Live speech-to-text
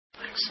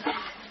Thanks.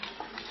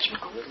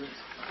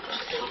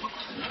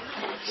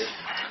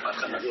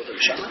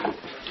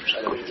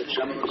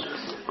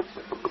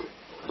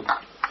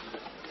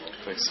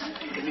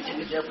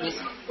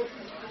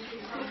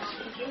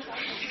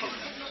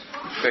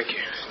 Thank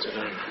you.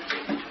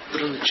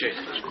 Put it on the chair.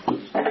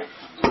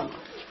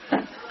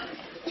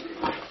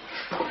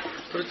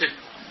 Put it there.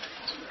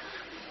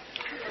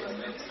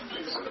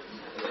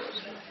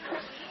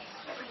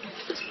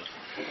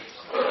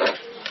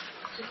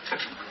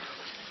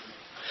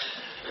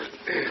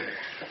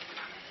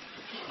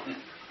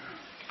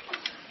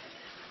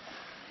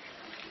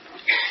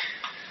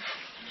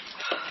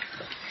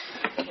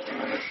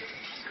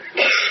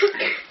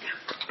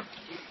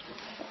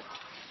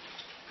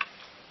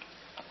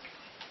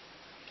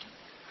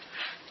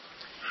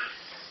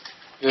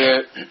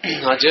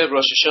 The idea of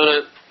Rosh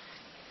Hashana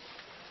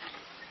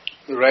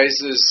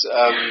raises,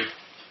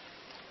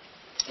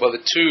 the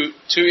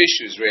two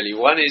issues really.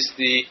 One is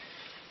the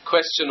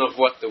question of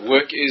what the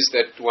work is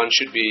that one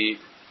should be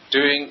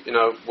doing.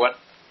 What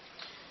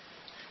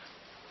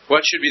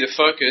should be the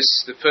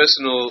focus, the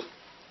personal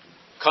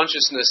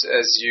consciousness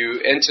as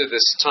you enter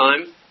this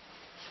time.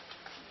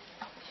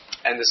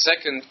 And the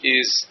second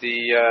is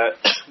the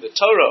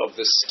Torah of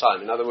this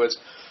time. In other words,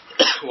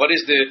 what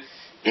is the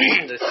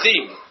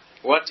theme?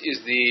 What is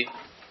the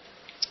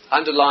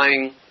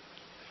underlying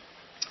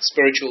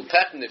spiritual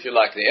pattern, if you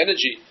like, the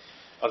energy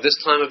of this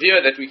time of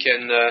year that we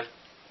can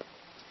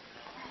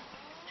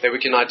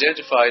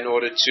identify in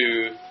order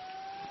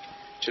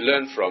to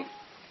learn from?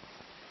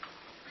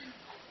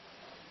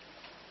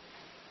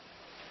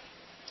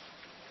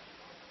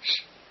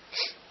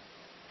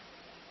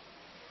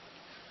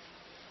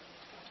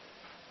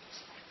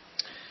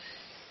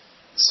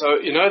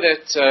 So you know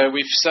that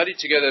we've studied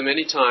together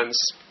many times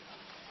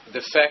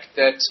the fact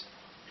that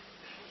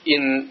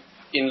in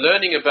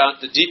learning about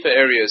the deeper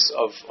areas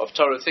of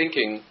Torah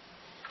thinking,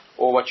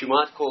 or what you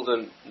might call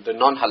the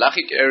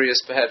non-halachic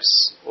areas perhaps,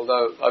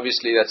 although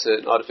obviously that's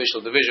an artificial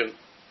division,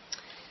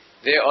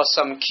 there are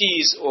some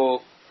keys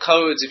or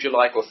codes, if you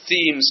like, or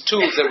themes,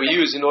 tools that we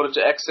use in order to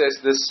access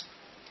this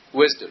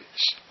wisdom.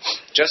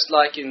 Just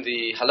like in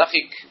the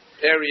halachic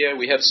area,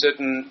 we have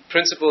certain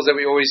principles that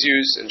we always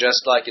use, and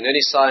just like in any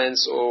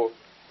science or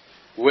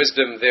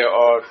wisdom, there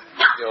are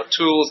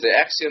tools, there are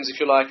axioms, if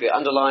you like, there are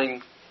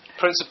underlying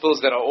principles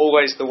that are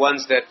always the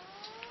ones that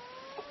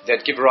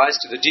give rise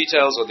to the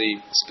details or the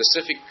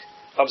specific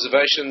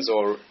observations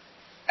or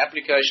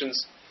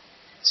applications.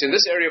 So in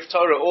this area of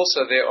Torah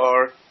also there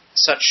are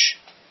such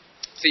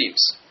themes.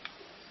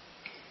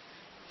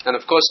 And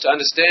of course, to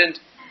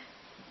understand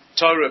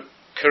Torah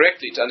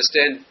correctly, to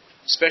understand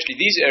especially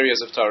these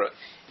areas of Torah,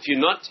 if you're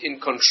not in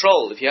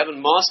control, if you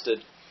haven't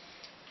mastered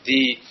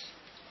the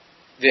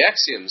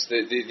axioms,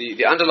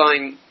 the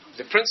underlying,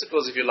 the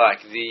principles, if you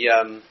like,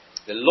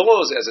 the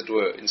laws, as it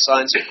were, in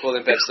science we call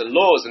them perhaps the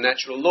laws, the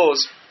natural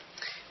laws,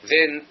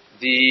 then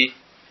the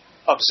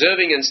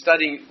observing and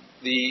studying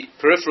the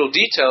peripheral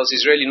details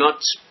is really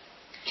not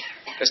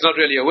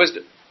really a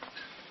wisdom.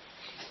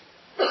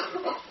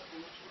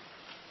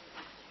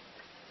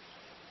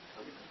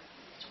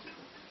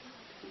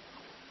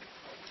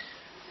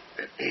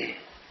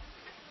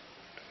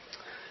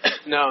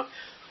 Now,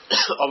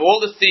 of all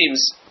the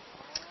themes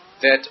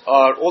that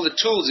are, all the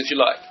tools, if you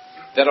like,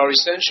 that are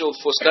essential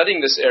for studying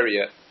this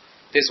area,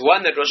 there's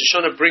one that Rosh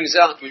Hashana brings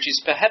out, which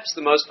is perhaps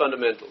the most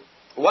fundamental,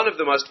 one of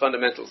the most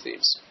fundamental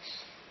themes.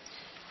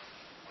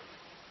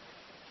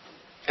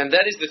 And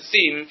that is the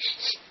theme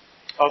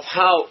of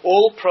how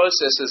all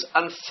processes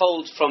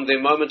unfold from their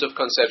moment of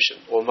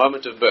conception, or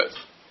moment of birth.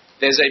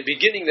 There's a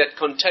beginning that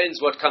contains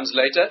what comes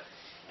later,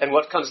 and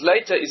what comes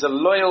later is a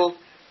loyal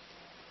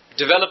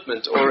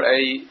development, or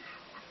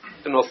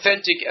an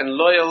authentic and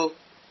loyal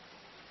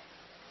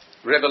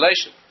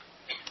revelation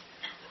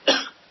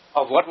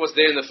of what was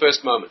there in the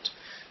first moment.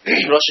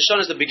 Rosh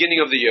Hashanah is the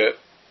beginning of the year,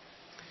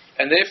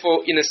 and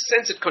therefore, in a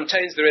sense, it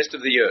contains the rest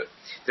of the year.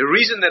 The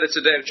reason that it's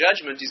a day of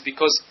judgment is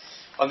because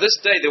on this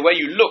day, the way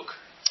you look,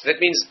 that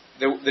means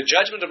the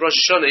judgment of Rosh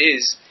Hashanah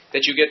is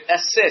that you get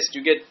assessed,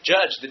 you get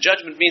judged. The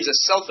judgment means a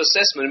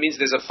self-assessment. It means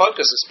there's a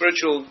focus, a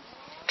spiritual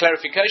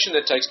clarification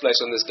that takes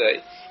place on this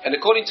day. And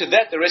according to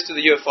that, the rest of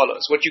the year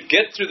follows. What you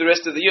get through the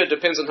rest of the year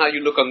depends on how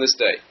you look on this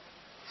day.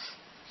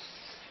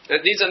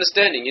 That needs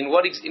understanding in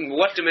what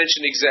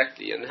dimension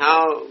exactly, and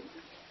how.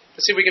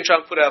 Let's see if we can try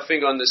and put our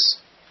finger on this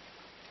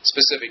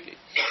specifically.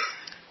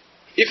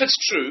 If it's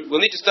true,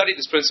 we'll need to study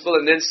this principle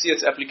and then see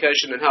its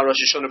application and how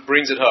Rosh Hashanah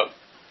brings it home.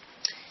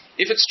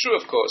 If it's true,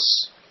 of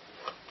course,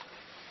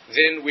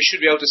 then we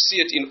should be able to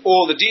see it in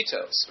all the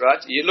details, right?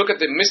 You look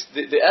at the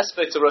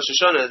aspects of Rosh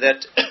Hashanah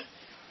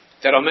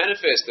that are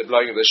manifest, the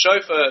blowing of the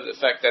shofar, the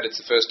fact that it's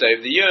the first day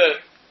of the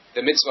year,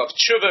 the mitzvah of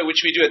tshuva,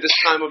 which we do at this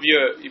time of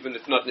year, even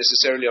if not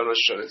necessarily on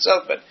Rosh Hashanah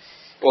itself, but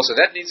also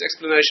that needs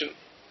explanation.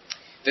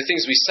 The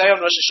things we say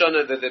on Rosh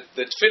Hashanah,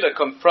 the tefillah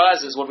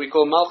comprises what we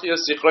call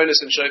malchios,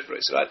 zichronos, and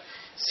shofaros, right?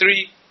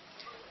 Three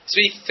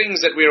things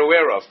that we're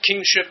aware of.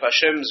 Kingship,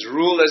 Hashem's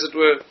rule, as it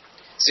were.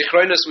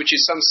 Zichronos, which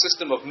is some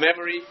system of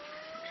memory.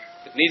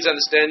 It needs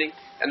understanding.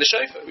 and the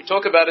shofar. We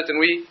talk about it and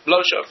we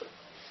blow shofar.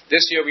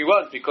 This year we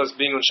won't, because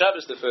being on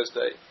Shabbos the first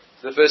day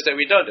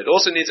we don't. It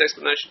also needs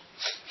explanation.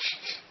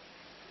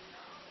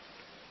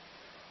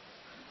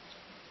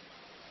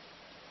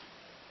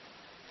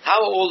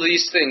 How are all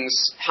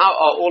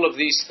of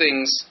these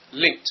things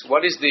linked?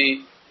 What is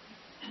the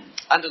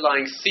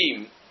underlying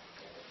theme?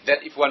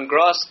 That if one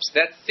grasps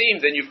that theme,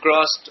 then you've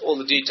grasped all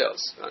the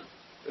details. Right?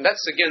 And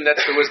that's the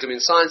wisdom. In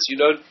science, you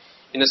don't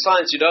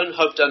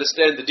hope to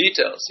understand the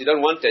details. You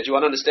don't want that. You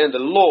want to understand the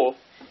law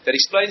that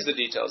explains the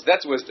details.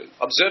 That's wisdom.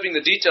 Observing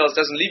the details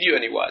doesn't leave you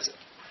any wiser.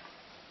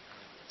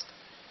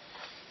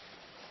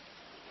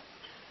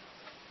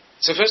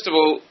 So first of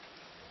all,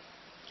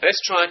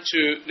 let's try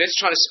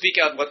to speak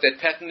out what that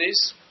pattern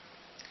is,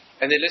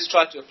 and then let's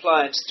try to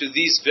apply it to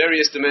these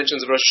various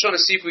dimensions of Rosh Hashanah.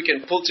 See if we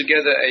can pull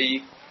together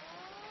a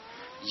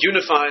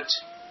unified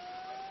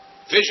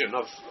vision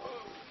of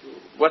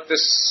what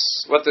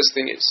this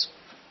thing is.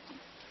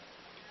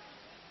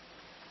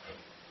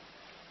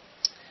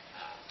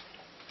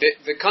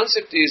 The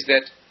concept is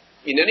that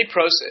in any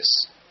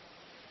process,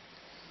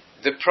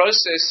 the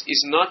process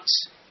is not.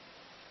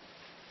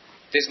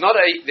 There's not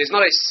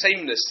a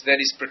sameness that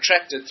is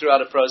protracted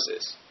throughout a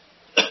process.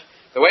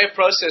 The way a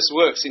process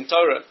works in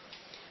Torah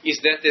is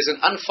that there's an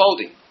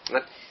unfolding.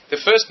 Right? The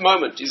first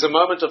moment is a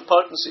moment of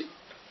potency.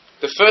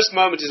 The first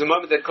moment is a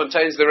moment that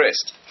contains the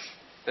rest.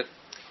 Right?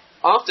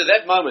 After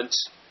that moment,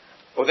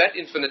 or that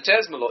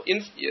infinitesimal, or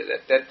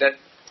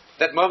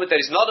that moment that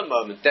is not a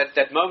moment,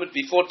 that moment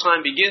before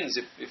time begins,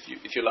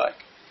 if you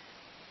like.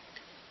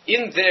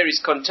 In there is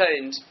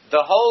contained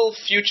the whole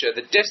future,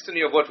 the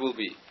destiny of what will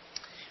be.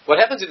 What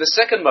happens in the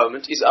second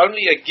moment is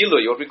only a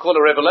gilui, what we call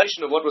a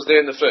revelation of what was there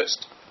in the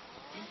first.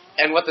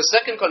 And what the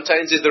second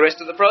contains is the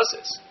rest of the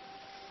process.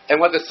 And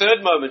what the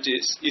third moment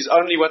is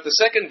only what the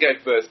second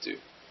gave birth to,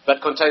 but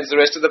contains the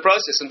rest of the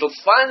process, until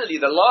finally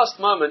the last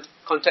moment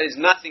contains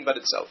nothing but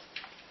itself.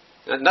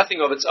 And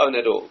nothing of its own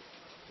at all.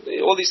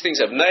 All these things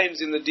have names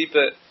in the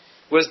deeper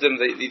wisdom.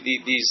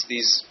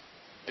 These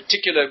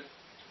particular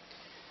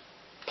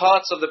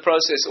parts of the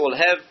process all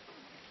have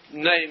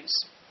names.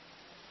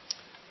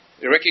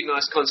 We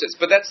recognize concepts,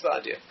 but that's the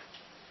idea.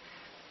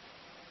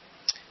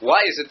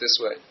 Why is it this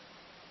way?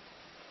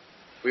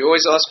 We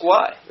always ask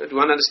why. We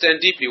want to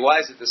understand deeply, why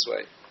is it this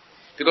way?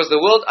 Because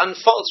the world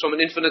unfolds from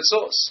an infinite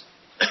source,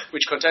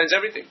 which contains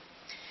everything.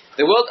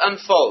 The world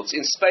unfolds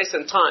in space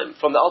and time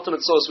from the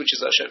ultimate source, which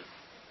is Hashem.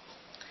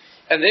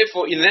 And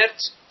therefore, in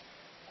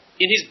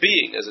his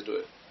being, as it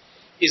were,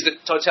 is the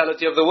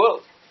totality of the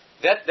world.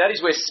 That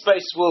is where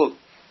space will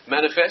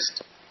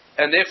manifest,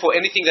 and therefore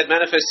anything that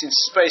manifests in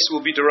space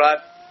will be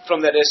derived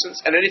from that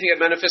essence, and anything that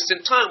manifests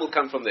in time will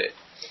come from there.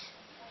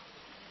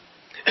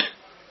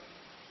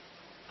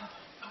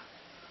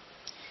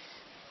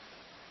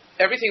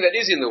 Everything that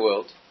is in the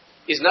world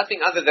is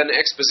nothing other than an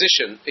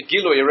exposition, a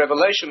gilui, a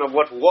revelation of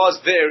what was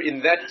there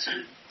in that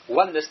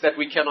oneness that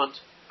we cannot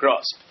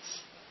grasp.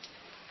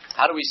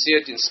 How do we see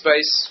it in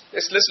space?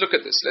 Let's look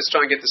at this. Let's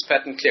try and get this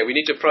pattern clear. We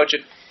need to approach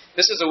it.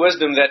 This is a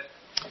wisdom that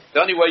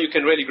the only way you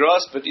can really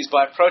grasp it is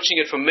by approaching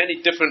it from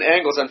many different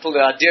angles until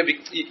the idea...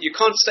 You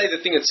can't say the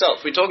thing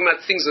itself. We're talking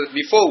about things that are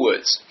before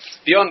words,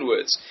 beyond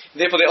words.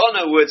 Therefore, there are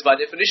no words by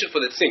definition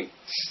for the thing.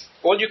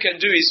 All you can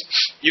do is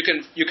you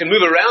can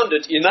move around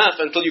it enough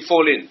until you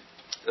fall in.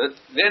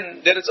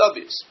 Then it's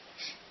obvious.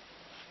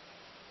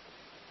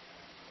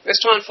 Let's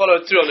try and follow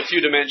it through on a few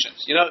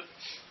dimensions.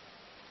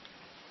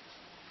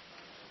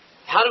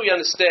 How do we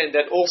understand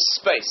that all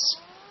space,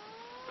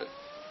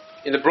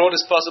 in the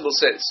broadest possible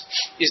sense,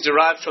 is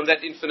derived from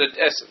that infinite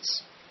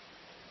essence?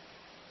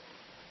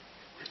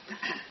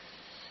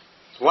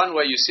 One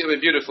way you see many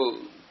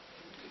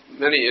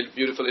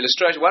beautiful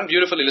illustrations. One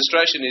beautiful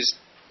illustration is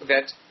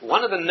that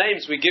one of the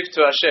names we give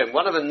to Hashem,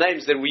 one of the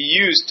names that we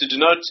use to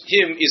denote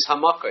Him is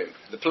Hamakom,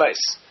 the place.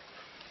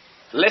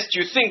 Lest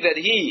you think that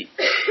He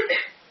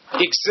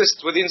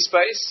exists within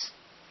space,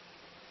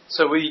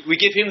 so we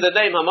give Him the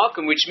name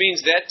Hamakom, which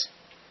means that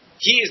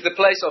He is the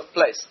place of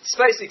place.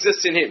 Space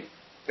exists in Him.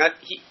 Right?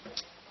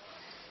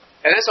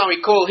 And that's why we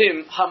call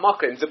Him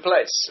Hamakom, the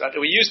place. Right?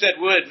 We use that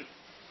word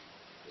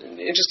in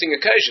interesting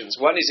occasions.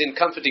 One is in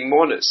comforting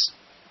mourners.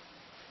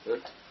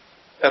 Right?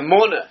 A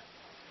mourner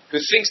who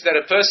thinks that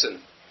a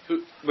person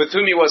with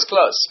whom he was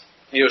close,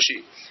 he or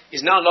she,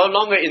 is now no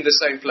longer in the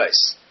same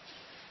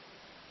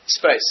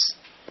space,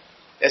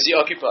 as he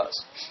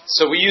occupies.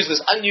 So we use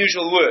this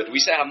unusual word. We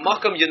say,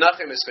 Hamakom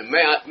Yenachem Eschem.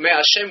 May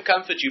Hashem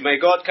comfort you. May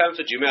God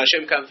comfort you. May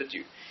Hashem comfort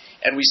you.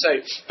 And we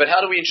say, but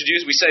how do we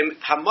introduce? We say,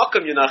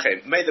 Hamakom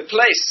Yenachem. May the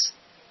place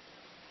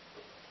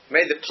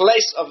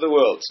of the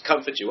world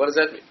comfort you. What does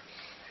that mean?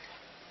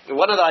 And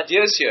one of the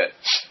ideas here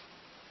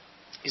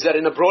is that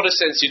in a broader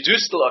sense, you do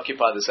still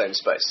occupy the same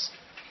space.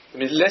 I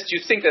mean, lest you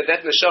think that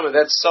neshama,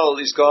 that soul,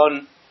 is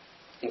gone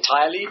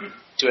entirely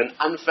to an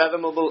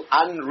unfathomable,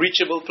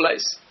 unreachable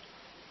place.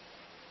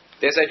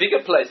 There's a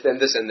bigger place than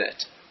this and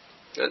that.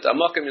 And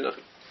Hamakom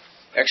Yenachem.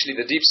 Actually,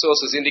 the deep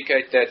sources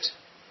indicate that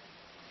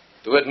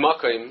the word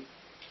Makom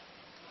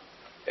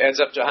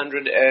adds up to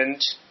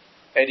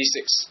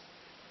 186.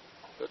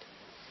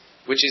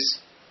 which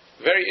is,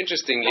 very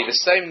interestingly,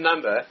 the same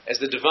number as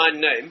the divine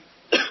name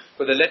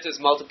for the letters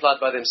multiplied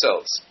by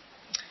themselves.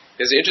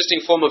 There's an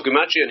interesting form of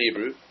gematria in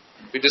Hebrew.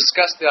 We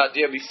discussed the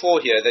idea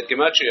before here that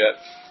gematria,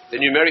 the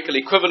numerical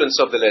equivalents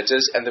of the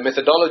letters and the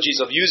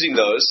methodologies of using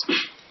those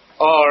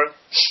are,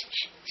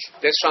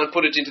 let's try and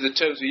put it into the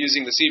terms we're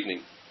using this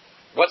evening.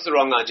 What's the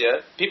wrong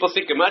idea? People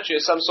think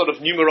gematria is some sort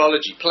of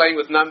numerology, playing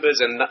with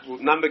numbers and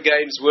number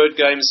games, word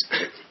games,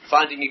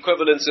 finding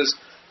equivalences.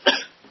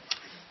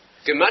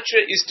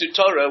 Gematria is to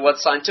Torah what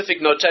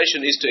scientific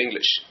notation is to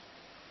English.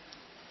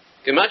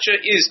 Gematria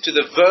is to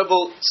the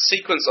verbal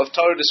sequence of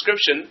Torah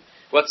description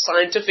what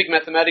scientific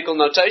mathematical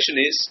notation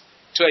is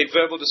to a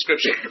verbal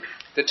description.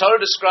 The Torah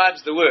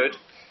describes the word.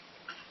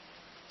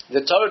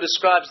 The Torah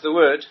describes the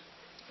world,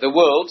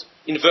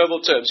 in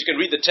verbal terms. You can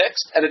read the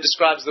text and it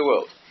describes the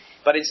world.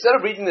 But instead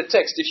of reading the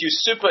text, if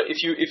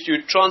you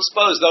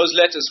transpose those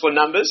letters for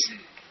numbers,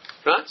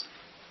 right,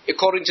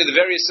 according to the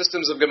various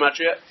systems of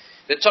gematria,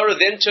 the Torah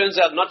then turns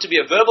out not to be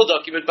a verbal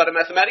document but a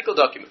mathematical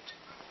document,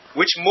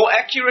 which more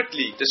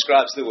accurately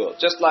describes the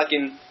world. Just like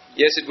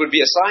it would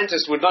be a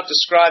scientist would not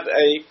describe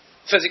a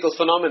physical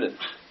phenomenon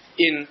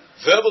in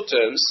verbal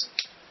terms.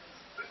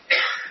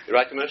 You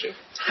right, gematria?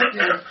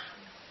 Yeah.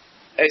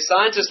 A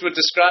scientist would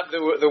describe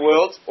the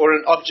world or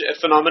an object, a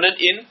phenomenon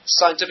in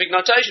scientific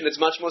notation. It's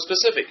much more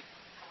specific.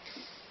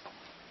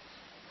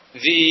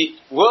 The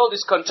world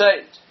is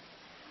contained.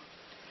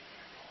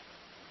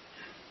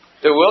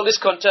 The world is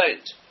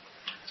contained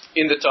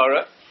in the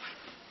Torah,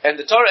 and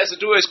the Torah, as it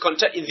were, is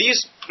contained in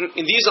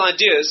these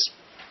ideas.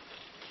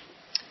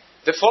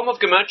 The form of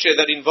gematria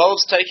that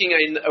involves taking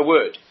a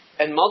word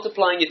and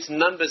multiplying its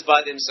numbers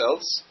by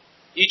themselves,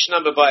 each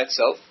number by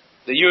itself,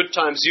 the yud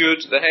times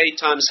yud, the hey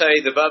times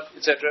hey, the vav,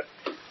 etc.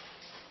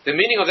 The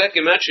meaning of that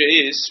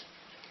gematria is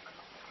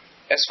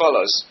as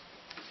follows.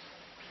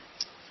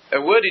 A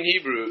word in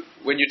Hebrew,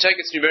 when you take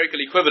its numerical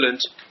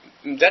equivalent,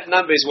 that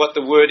number is what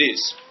the word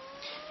is.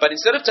 But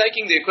instead of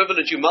taking the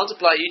equivalent, you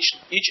multiply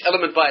each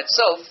element by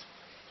itself,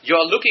 you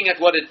are looking at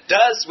what it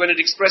does when it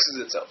expresses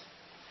itself.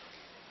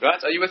 Right?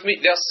 Are you with me?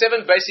 There are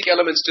 7 basic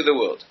elements to the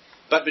world.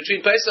 But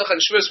between Pesach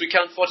and Shavuos, we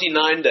count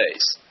 49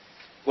 days.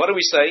 What are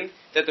we saying?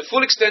 That the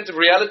full extent of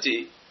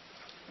reality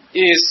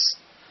is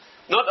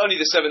not only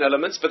the 7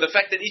 elements, but the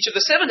fact that each of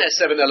the 7 has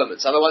 7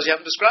 elements. Otherwise, you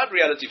haven't described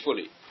reality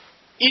fully.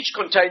 Each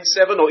contains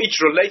 7, or each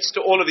relates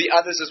to all of the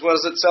others as well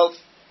as itself.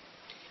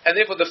 And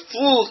therefore, the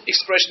full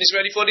expression is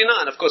really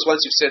 49. Of course,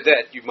 once you've said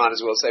that, you might as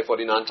well say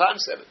 49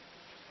 times 7.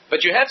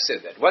 But you have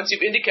said that. Once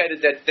you've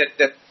indicated that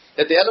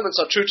the elements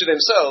are true to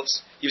themselves,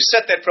 you've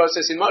set that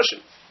process in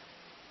motion.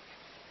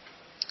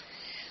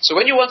 So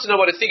when you want to know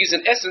what a thing is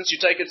in essence, you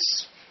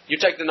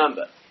take the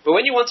number. But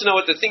when you want to know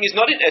what the thing is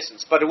not in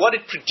essence, but what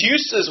it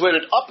produces when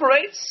it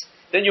operates,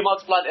 then you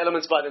multiply the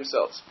elements by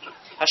themselves.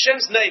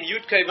 Hashem's name,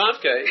 Yud Kei Vav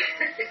Kei,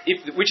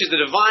 which is the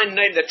divine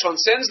name that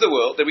transcends the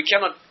world, that we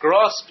cannot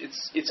grasp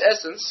its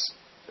essence,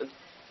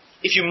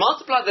 if you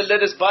multiply the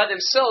letters by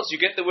themselves, you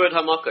get the word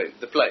Hamakom,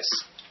 the place.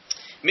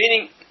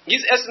 Meaning,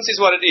 his essence is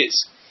what it is.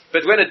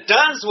 But when it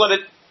does what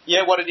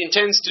it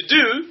intends to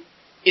do,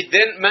 it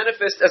then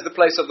manifests as the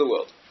place of the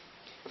world.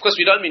 Of course,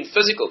 we don't mean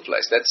physical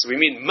place. We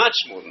mean much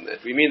more than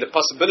that. We mean the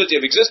possibility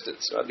of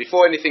existence. Right?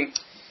 Before anything,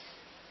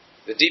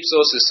 the deep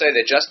sources say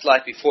that just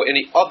like before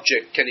any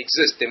object can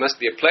exist, there must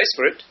be a place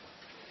for it.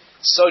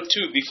 So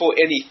too, before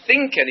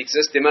anything can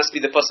exist, there must be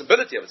the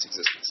possibility of its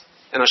existence.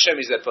 And Hashem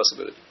is that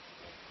possibility.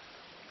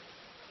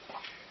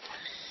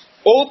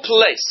 All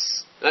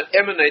place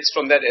emanates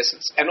from that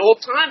essence. And all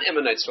time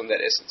emanates from that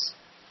essence.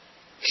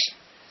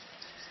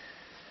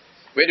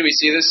 Where do we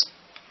see this?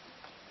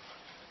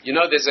 You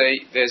know, there's a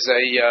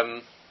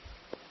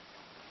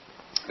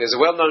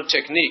well-known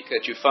technique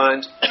that you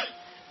find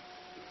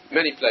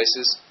many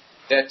places,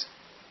 that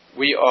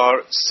we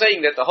are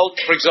saying that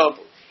for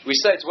example, we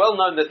say it's well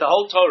known that the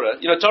whole Torah,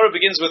 Torah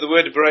begins with the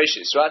word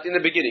Bereshit, right? In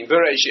the beginning,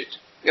 Bereshit,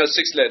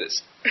 6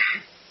 letters.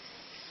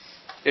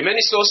 There are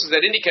many sources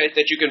that indicate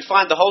that you can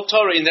find the whole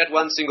Torah in that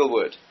one single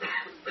word.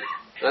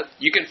 Right?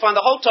 You can find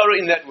the whole Torah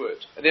in that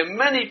word. And there are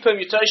many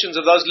permutations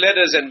of those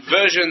letters and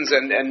versions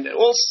and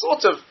all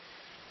sorts of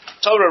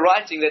Torah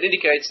writing that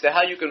indicates that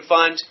how you can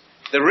find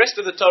the rest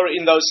of the Torah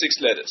in those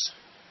 6 letters.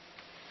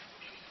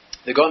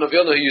 The Gaon of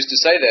Vilna, who used to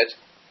say that,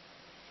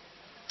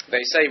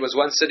 they say he was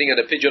once sitting at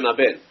a Pidyon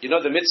Haben. You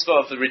know the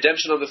mitzvah of the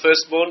redemption of the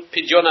firstborn?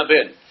 Pidyon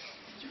Haben.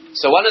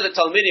 So one of the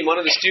Talmidim,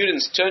 one of the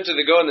students, turned to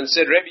the Gaon and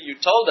said, Rebbe, you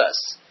told us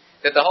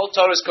that the whole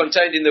Torah is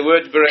contained in the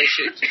word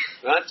Bereshit.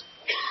 Right?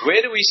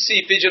 Where do we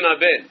see Pidyon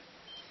Haben?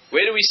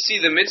 Where do we see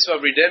the mitzvah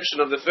of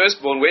redemption of the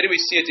firstborn? Where do we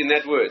see it in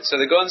that word? So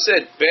the Gaon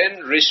said,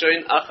 Ben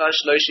Rishon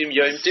Achash Loshim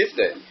Yom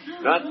Tifte.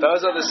 Right?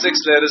 Those are the 6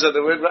 letters of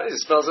the word Bereshit.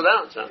 It spells it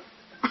out. Right?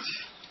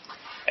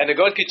 And the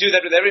God could do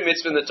that with every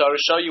mitzvah in the Torah,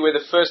 show you where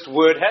the first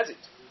word has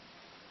it.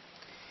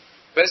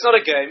 But it's not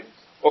a game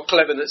or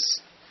cleverness.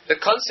 The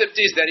concept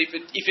is that if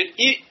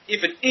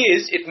it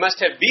is, it must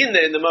have been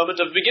there in the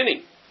moment of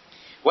beginning.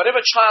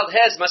 Whatever child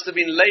has must have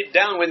been laid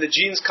down when the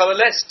genes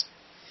coalesced.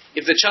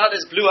 If the child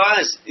has blue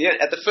eyes,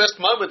 at the first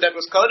moment that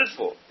was coded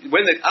for,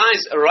 when the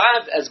eyes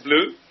arrived as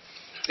blue,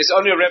 it's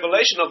only a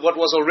revelation of what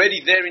was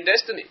already there in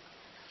destiny.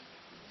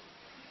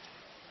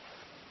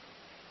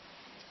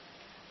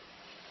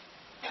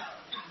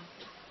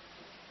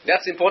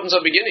 That's the importance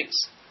of beginnings.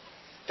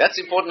 That's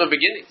important of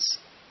beginnings.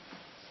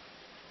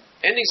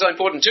 Endings are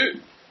important too.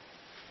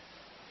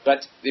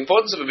 But the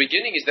importance of a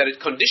beginning is that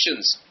it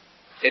conditions,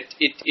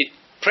 it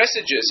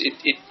presages,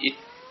 it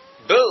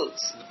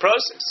builds the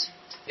process.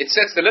 It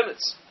sets the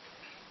limits.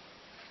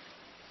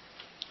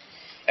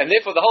 And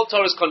therefore the whole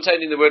Torah is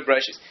contained in the word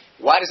Bereshit.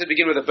 Why does it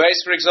begin with a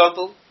base, for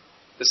example?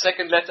 The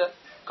second letter?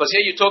 Because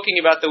here you're talking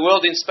about the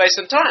world in space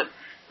and time.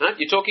 Right?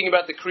 You're talking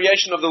about the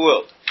creation of the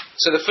world.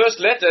 So the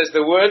first letter is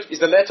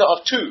the letter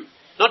of two,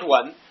 not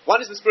one.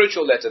 One is the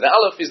spiritual letter. The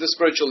Aleph is the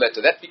spiritual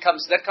letter. That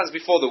comes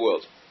before the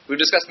world. We've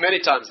discussed many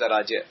times that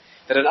idea.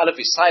 That an Aleph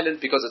is silent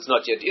because it's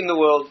not yet in the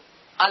world.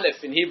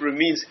 Aleph in Hebrew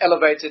means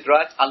elevated,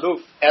 right?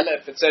 Aluf,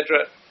 Aleph,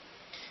 etc.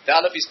 The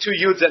Aleph is two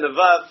Yuds and a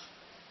Vav.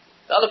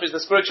 The Aleph is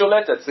the spiritual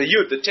letter. It's the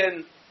Yud, the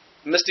 10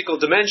 mystical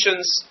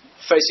dimensions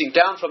facing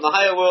down from the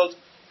higher world.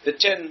 The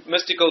 10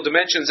 mystical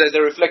dimensions as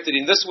they're reflected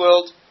in this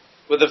world.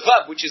 With the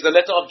Vav, which is the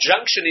letter of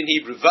junction in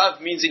Hebrew.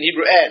 Vav means in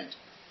Hebrew and.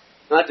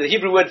 Right? The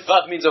Hebrew word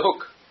Vav means a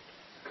hook.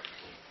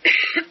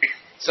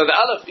 So the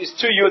Aleph is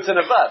two Yuds and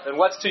a Vav. And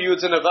what's two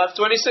Yuds and a Vav?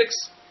 26.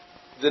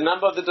 The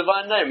number of the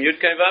divine name. Yud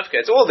Kei Vav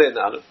Kei. It's all there in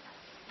the Aleph.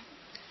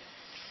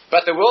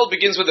 But the world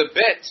begins with a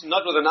bet,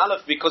 not with an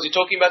Aleph, because you're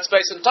talking about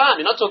space and time.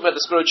 You're not talking about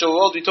the spiritual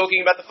world, you're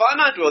talking about the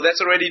finite world. That's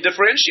already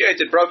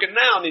differentiated, broken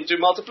down into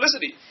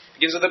multiplicity. It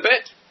begins with a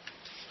bet.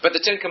 But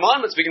the 10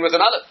 Commandments begin with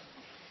an Aleph.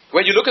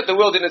 When you look at the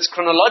world in its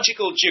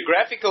chronological,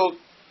 geographical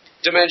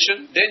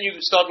dimension, then you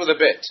start with a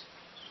bet.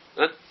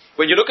 Right?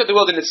 When you look at the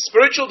world in its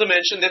spiritual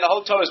dimension, then the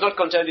whole Torah is not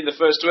contained in the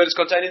first word, it's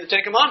contained in the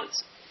 10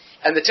 Commandments.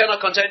 And the 10 are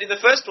contained in the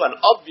first one,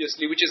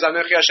 obviously, which is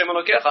Anochi Hashem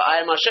Elokecha,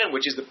 I am Hashem,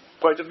 which is the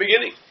point of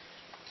beginning.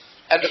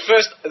 And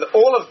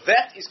all of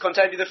that is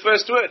contained in the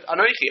first word,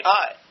 Anochi,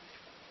 I.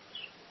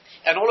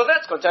 And all of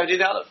that's contained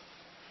in the Aleph.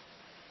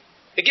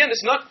 Again,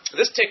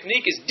 this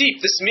technique is deep.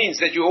 This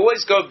means that you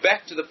always go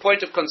back to the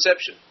point of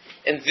conception.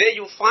 And there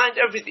you'll find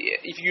everything.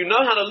 If you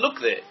know how to look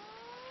there,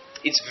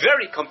 it's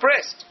very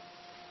compressed.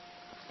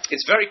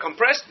 It's very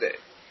compressed there.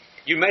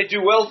 You may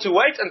do well to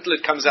wait until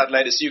it comes out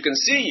later so you can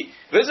see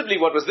visibly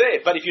what was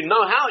there. But if you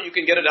know how, you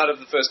can get it out of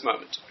the first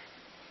moment.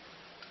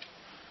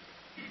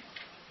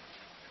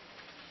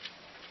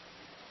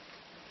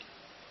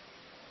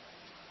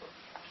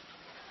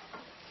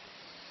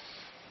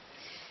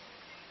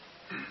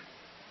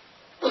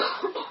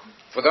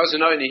 For those who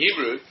know in the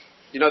Hebrew,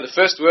 the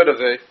first word of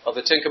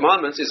the 10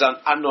 Commandments is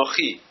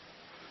Anochi.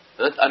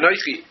 Right?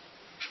 Anochi.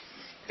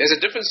 There's a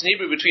difference in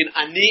Hebrew between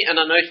Ani and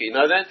Anochi. You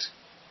know that?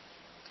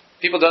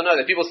 People don't know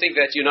that. People think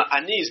that,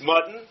 Ani is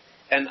modern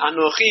and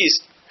Anochi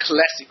is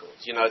classical.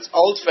 It's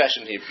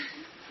old-fashioned Hebrew.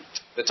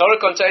 The Torah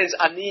contains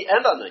Ani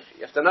and Anochi.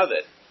 You have to know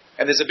that.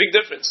 And there's a big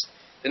difference.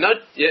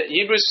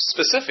 Hebrew is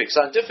specific,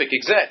 scientific,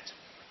 exact.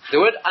 The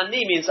word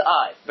Ani means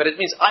I, but it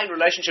means I in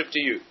relationship to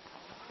you.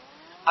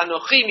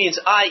 Anochi means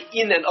I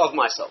in and of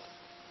myself.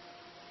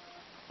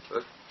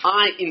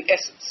 I in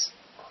essence.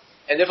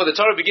 And therefore the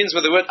Torah begins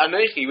with the word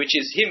Anochi, which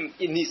is him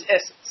in his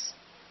essence.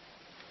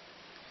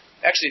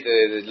 Actually,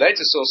 the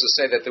later sources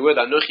say that the word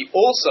Anochi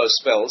also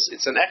spells,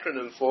 it's an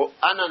acronym for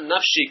Ana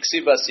Nafshi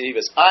Ksibas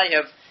Yevas. I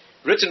have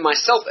written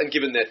myself and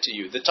given that to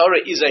you. The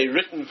Torah is a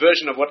written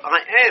version of what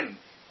I am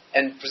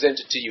and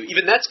presented to you.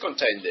 Even that's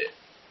contained there.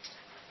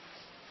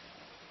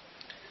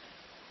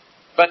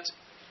 But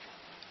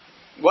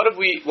what have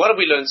we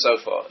learned so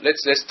far?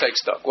 Let's take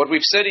stock. What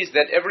we've said is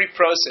that every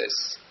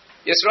process.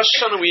 Yes, Rosh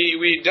Hashana,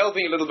 we're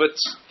delving a little bit,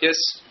 yes,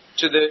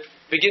 to the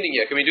beginning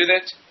here. Can we do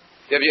that? Do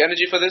you have your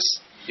energy for this?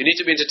 You need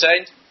to be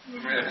entertained?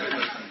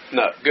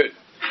 No, good.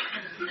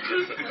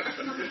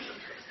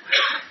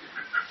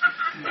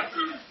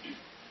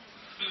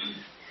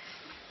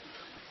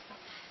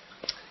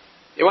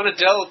 You want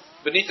to delve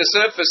beneath the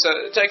surface,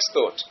 it takes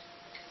thought.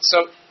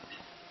 So,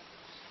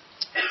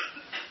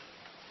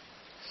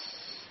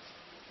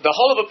 the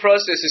whole of a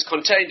process is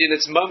contained in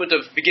its moment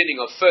of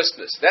beginning, of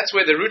firstness. That's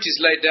where the root is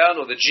laid down,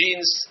 or the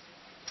genes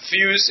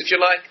fuse, if you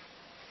like.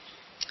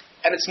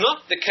 And it's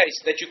not the case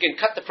that you can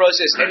cut the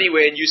process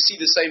anywhere and you see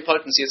the same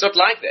potency. It's not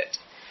like that.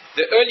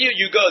 The earlier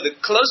you go, the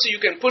closer you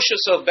can push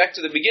yourself back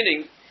to the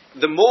beginning,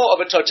 the more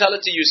of a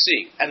totality you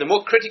see, and the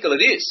more critical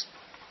it is.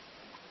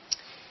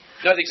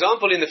 Now, the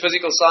example in the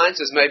physical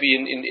sciences, maybe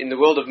in the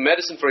world of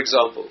medicine, for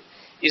example,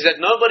 is that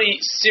nobody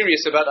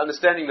serious about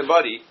understanding the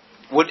body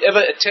would ever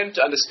attempt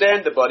to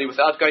understand the body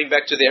without going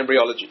back to the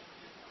embryology.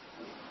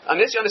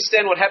 Unless you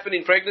understand what happened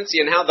in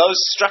pregnancy and how those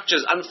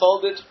structures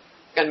unfolded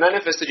and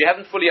manifested, you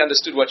haven't fully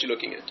understood what you're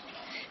looking at.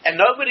 And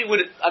nobody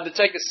would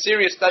undertake a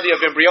serious study of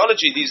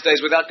embryology these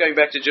days without going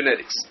back to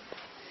genetics.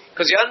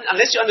 Because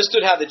unless you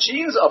understood how the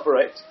genes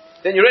operate,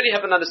 then you really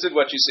haven't understood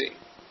what you're seeing.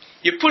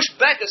 You push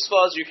back as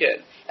far as you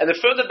can. And the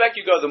further back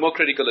you go, the more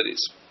critical it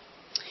is.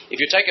 If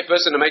you take a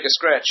person to make a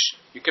scratch,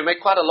 you can make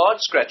quite a large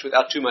scratch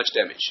without too much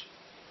damage.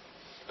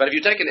 But if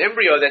you take an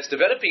embryo that's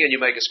developing and you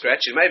make a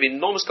scratch, it may have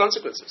enormous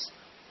consequences.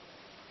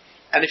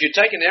 And if you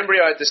take an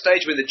embryo at the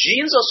stage when the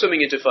genes are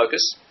swimming into focus,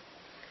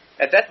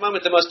 at that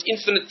moment the most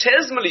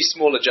infinitesimally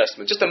small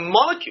adjustment, just a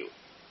molecule,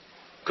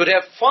 could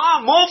have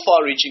far more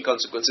far-reaching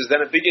consequences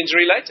than a big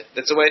injury later.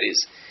 That's the way it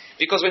is.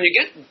 Because when you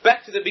get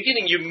back to the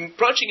beginning, you're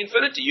approaching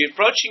infinity. You're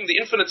approaching the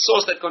infinite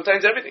source that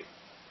contains everything.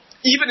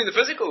 Even in the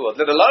physical world,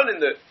 let alone in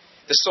the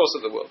source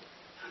of the world.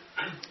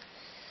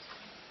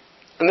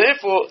 And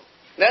therefore,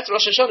 that's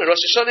Rosh Hashana.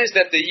 Rosh Hashana is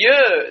that the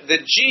year, the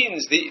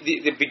genes,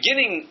 the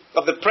beginning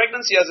of the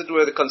pregnancy, as it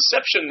were, the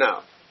conception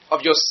now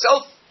of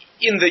yourself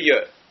in the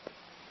year.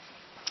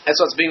 That's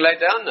what's being laid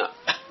down now.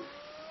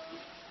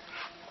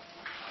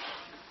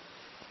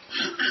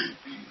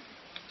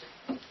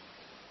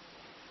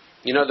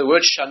 You know the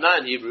word Shana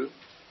in Hebrew?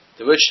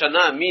 The word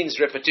Shana means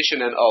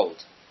repetition and old.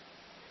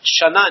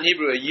 Shana in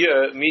Hebrew, a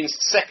year, means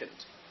second.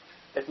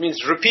 It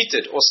means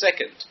repeated or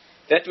second.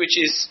 That which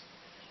is...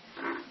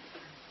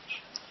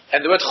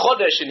 And the word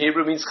Chodesh in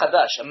Hebrew means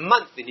Chadash, a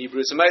month in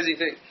Hebrew. It's an amazing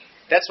thing.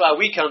 That's why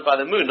we count by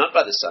the moon, not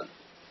by the sun.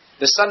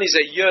 The sun is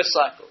a year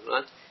cycle,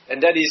 right?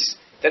 And that is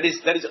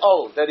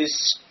old. That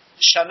is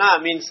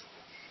Shana means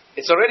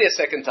it's already a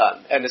second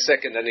time, and a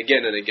second, and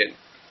again and again.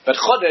 But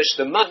Chodesh,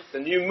 the month, the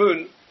new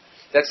moon,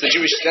 that's the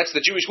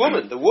Jewish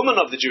woman, the woman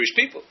of the Jewish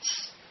people,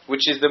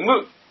 which is the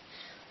moon.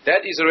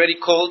 That is already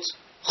called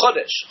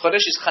Chodesh.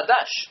 Chodesh is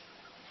Chadash.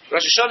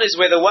 Rosh Hashanah is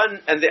where the one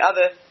and the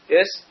other,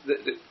 yes,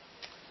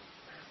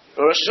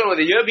 Rosh Hashanah, where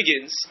the year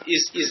begins,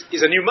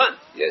 is a new month,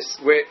 yes,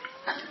 where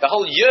the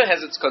whole year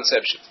has its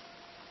conception.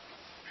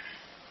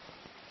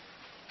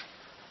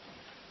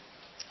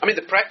 I mean,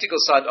 the practical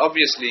side,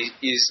 obviously,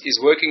 is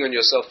working on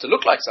yourself to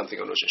look like something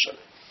on Rosh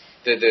Hashanah.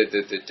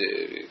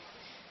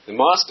 The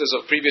masters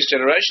of previous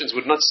generations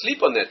would not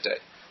sleep on that day.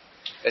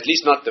 At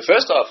least not the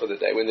first half of the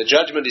day, when the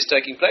judgment is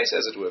taking place,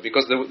 as it were,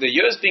 because the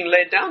year is being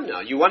laid down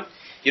now. You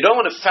don't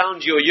want to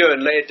found your year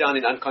and lay it down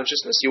in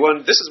unconsciousness.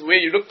 This is where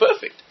you look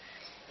perfect.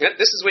 Yeah?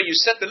 This is where you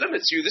set the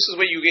limits. This is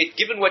where you get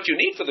given what you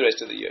need for the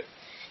rest of the year.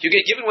 You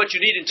get given what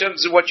you need in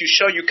terms of what you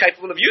show you're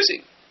capable of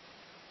using.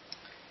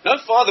 No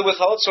father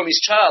withholds from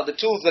his child the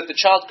tools that the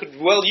child could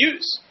well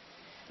use.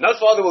 No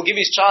father will give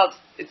his child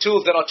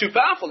tools that are too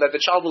powerful that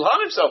the child will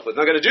harm himself with.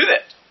 Not going to do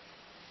that.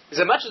 As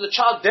much as the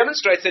child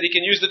demonstrates that he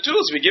can use the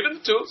tools, we give him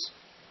the tools.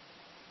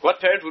 What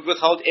parent would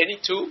withhold any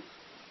tool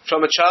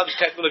from a child who's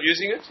capable of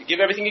using it? You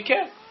give everything he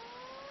can.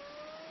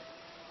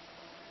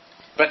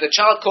 But the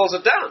child calls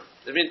it down.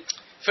 I mean,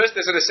 first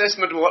there's an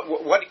assessment of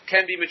what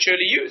can be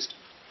maturely used.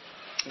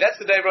 That's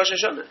the day of Rosh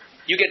Hashanah.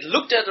 You get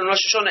looked at on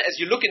Rosh Hashanah as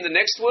you look in the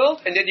next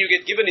world, and then you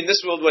get given in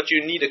this world what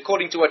you need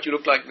according to what you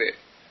look like there.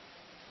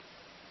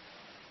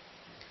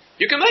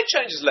 You can make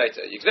changes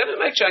later. You can never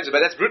make changes,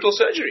 but that's brutal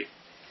surgery.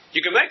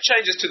 You can make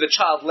changes to the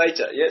child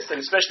later, yes, and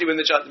especially when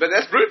the child... But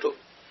that's brutal.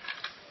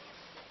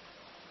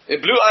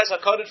 If blue eyes are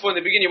coded for in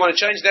the beginning, you want to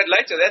change that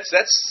later,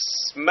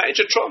 that's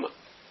major trauma.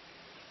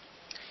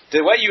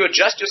 The way you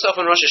adjust yourself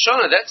on Rosh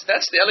Hashanah,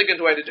 that's the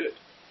elegant way to do it.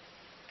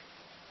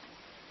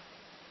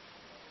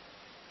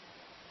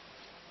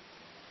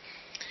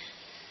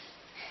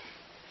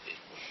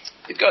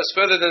 It goes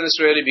further than this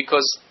really,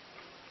 because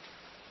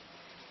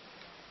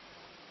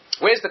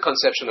where's the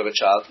conception of a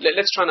child?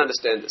 Let's try and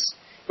understand this.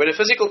 When a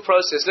physical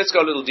process, let's go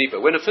a little deeper.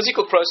 When a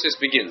physical process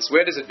begins,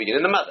 where does it begin?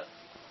 In the mother.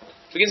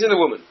 It begins in the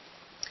woman.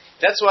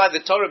 That's why the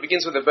Torah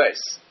begins with a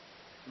base.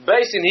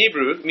 Base in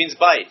Hebrew means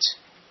bait,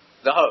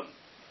 the home.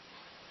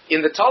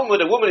 In the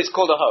Talmud, a woman is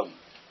called a home.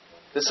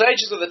 The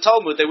sages of the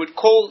Talmud, they would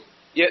call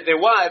their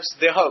wives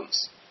their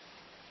homes.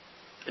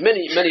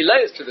 Many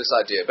layers to this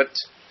idea, but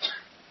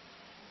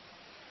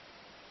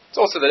it's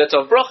also the letter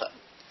of bracha.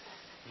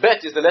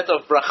 Bet is the letter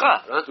of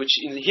bracha, right, which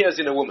here is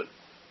in a woman.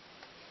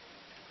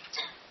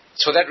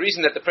 It's for that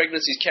reason that the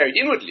pregnancy is carried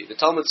inwardly. The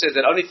Talmud says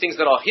that only things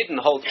that are hidden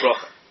hold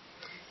bracha.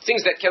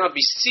 Things that cannot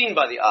be seen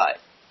by the eye,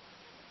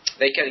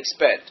 they can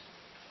expand.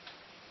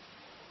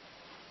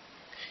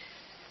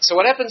 So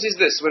what happens is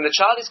this: when a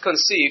child is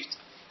conceived,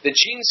 the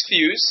genes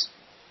fuse.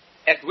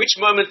 At which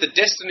moment the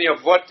destiny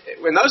of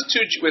when those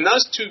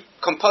two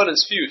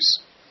components fuse,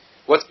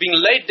 what's being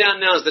laid down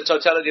now is the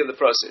totality of the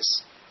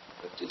process.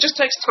 It just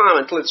takes time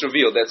until it's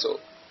revealed. That's all.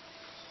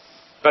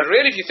 But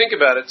really, if you think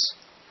about it,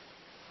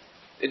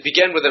 it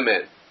began with a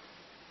man.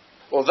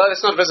 Although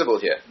it's not visible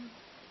here.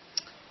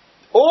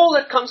 All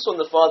that comes from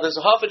the father is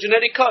half a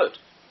genetic code.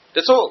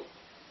 That's all.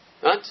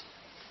 Right?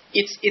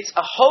 It's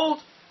a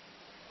hold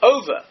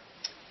over.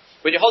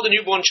 When you hold a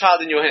newborn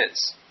child in your hands,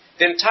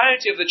 the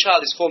entirety of the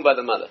child is formed by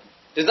the mother.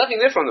 There's nothing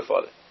there from the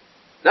father.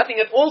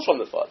 Nothing at all from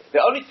the father. The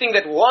only thing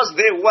that was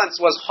there once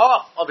was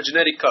half of a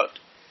genetic code.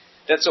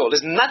 That's all.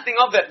 There's nothing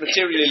of that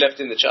materially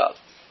left in the child.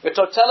 The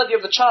totality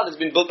of the child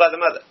has been built by the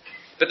mother.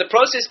 But the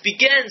process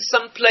began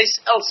someplace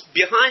else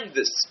behind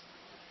this,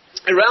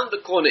 around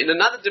the corner, in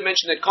another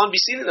dimension that can't be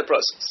seen in the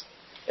process.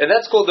 And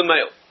that's called the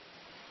male.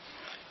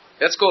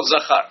 That's called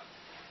Zachar.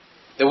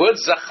 The word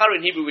Zachar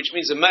in Hebrew, which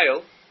means a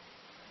male,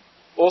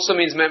 also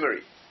means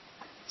memory.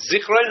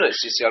 Zichronos,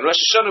 you see. On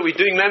Rosh Hashanah we're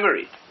doing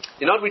memory.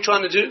 You know what we're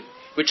trying to do?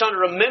 We're trying to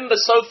remember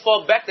so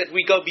far back that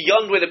we go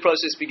beyond where the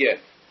process began.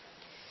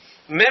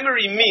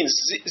 Memory means,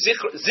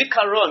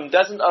 zikaron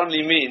doesn't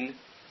only mean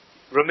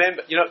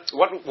remember. You know,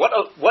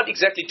 what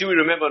exactly do we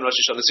remember on Rosh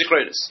Hashanah?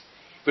 Zichronis.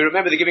 We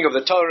remember the giving of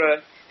the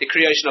Torah, the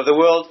creation of the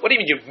world. What do you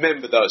mean you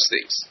remember those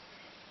things?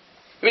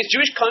 It means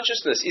Jewish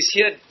consciousness is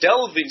here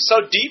delving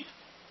so deep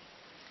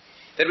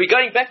that we're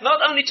going back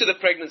not only to the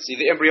pregnancy,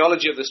 the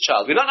embryology of this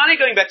child. We're not only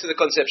going back to the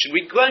conception,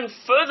 we're going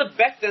further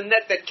back than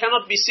that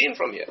cannot be seen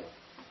from here.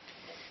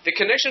 The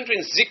connection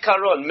between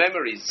zikaron,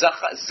 memory,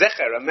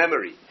 zecher, a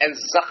memory, and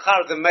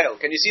zachar, the male.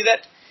 Can you see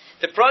that?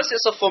 The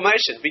process of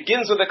formation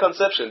begins with the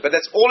conception, but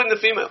that's all in the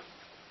female.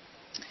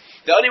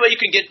 The only way you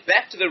can get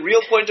back to the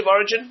real point of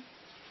origin,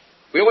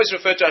 we always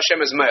refer to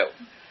Hashem as male.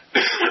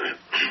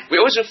 We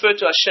always refer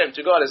to Hashem,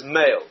 to God, as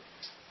male.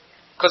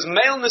 Because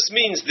maleness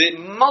means the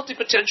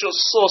multi-potential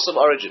source of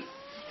origin.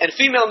 And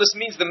femaleness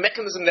means the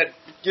mechanism that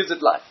gives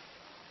it life.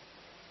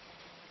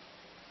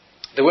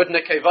 The word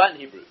nekeva in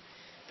Hebrew,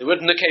 the word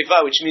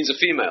nekeva, which means a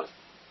female,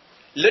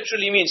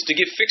 literally means to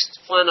give fixed,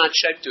 finite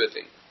shape to a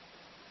thing.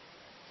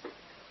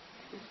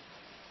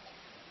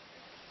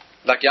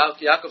 Like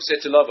Yaakov said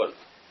to Lavan,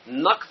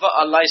 Nakva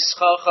alai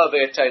scharcha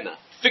ve'etena.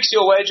 Fix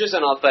your wages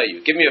and I'll pay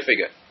you. Give me a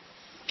figure.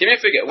 Give me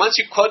a figure. Once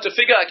you quote a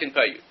figure, I can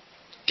pay you.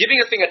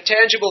 Giving a thing a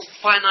tangible,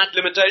 finite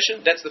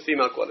limitation, that's the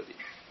female quality.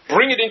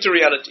 Bring it into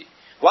reality.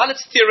 While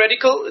it's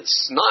theoretical,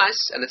 it's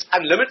nice, and it's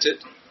unlimited,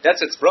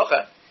 that's its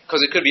bracha, because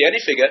it could be any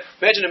figure.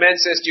 Imagine a man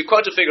says, you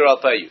quote a figure,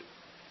 I'll pay you.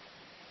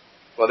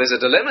 Well, there's a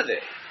dilemma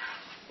there.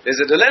 There's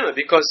a dilemma,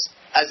 because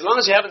as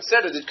long as you haven't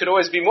said it, it could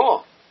always be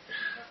more.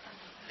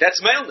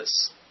 That's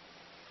maleness.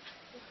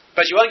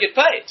 But you won't get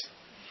paid.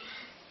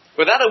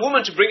 Without a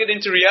woman to bring it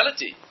into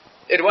reality,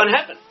 it won't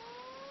happen.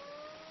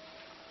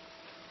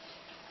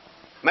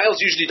 Males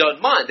usually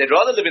don't mind. They'd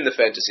rather live in the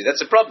fantasy. That's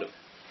the problem.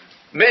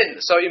 Men,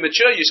 so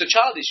immature, you're so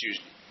childish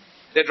usually.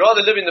 They'd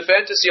rather live in the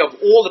fantasy of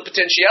all the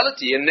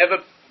potentiality and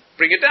never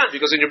bring it down.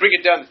 Because when you bring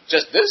it down,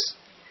 just this.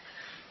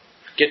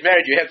 Get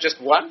married, you have just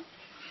one.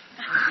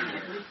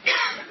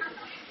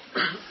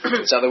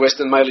 That's how the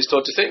Western male is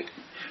taught to think.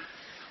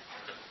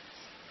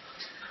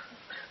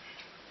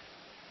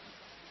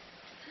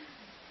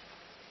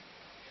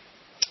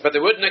 But the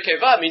word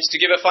nekeva means to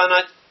give a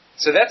finite.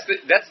 So that's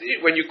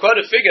it. When you quote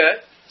a figure,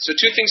 so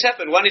two things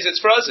happen. One is it's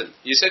frozen.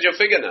 You said your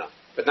figure now,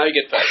 but now you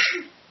get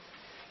paid.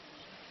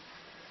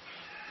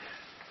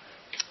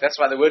 That's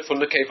why the word for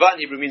nekeva in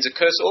Hebrew means a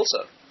curse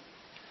also.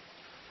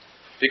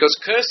 Because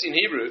curse in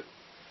Hebrew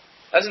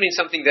doesn't mean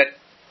something that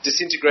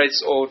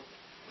disintegrates, or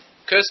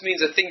curse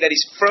means a thing that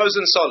is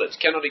frozen solid,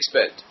 cannot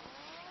expand.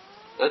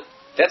 Huh?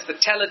 That's the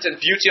talent and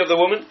beauty of the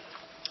woman,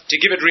 to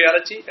give it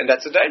reality, and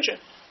that's the danger.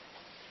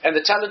 And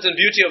the talent and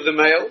beauty of the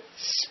male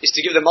is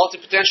to give the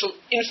multi-potential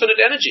infinite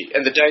energy.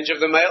 And the danger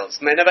of the male is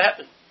it may never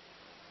happen.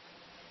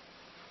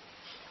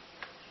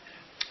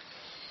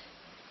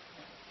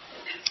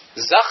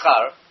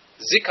 Zachar,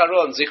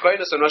 Zikaron,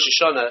 Zichronos on Rosh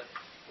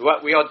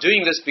Hashanah, we are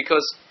doing this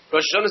because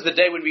Rosh Hashanah is the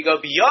day when we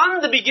go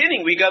beyond the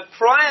beginning. We go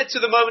prior to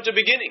the moment of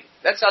beginning.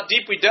 That's how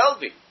deep we're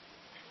delving.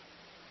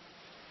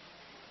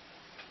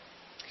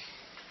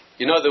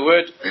 You know the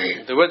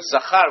word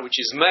Zachar, which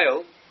is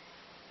male.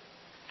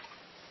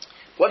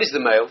 What is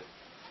the male?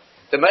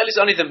 The male is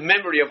only the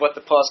memory of what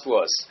the past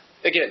was.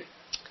 Again,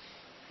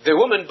 the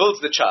woman builds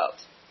the child.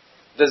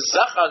 The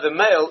zachar, the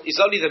male,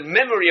 is only the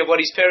memory of what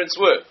his parents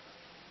were.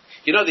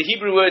 You know, the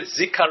Hebrew word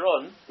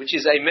zikaron, which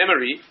is a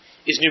memory,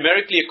 is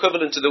numerically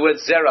equivalent to the word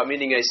zera,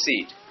 meaning a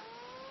seed.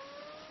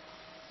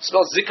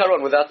 Spelled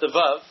zikaron without the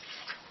vav,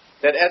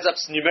 that adds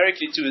up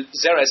numerically to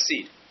zera,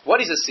 seed.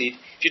 What is a seed?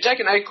 If you take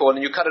an acorn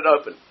and you cut it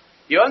open,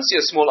 you won't see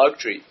a small oak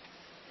tree.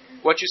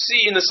 What you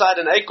see inside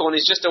an acorn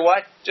is just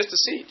a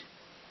seed.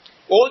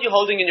 All you're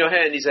holding in your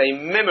hand is a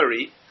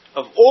memory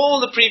of all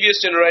the previous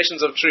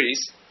generations of trees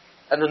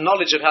and the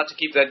knowledge of how to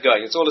keep that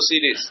going. It's all a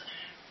seed is.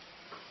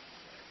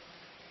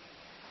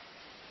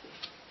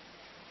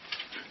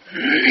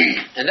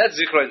 And that's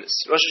Zichronis.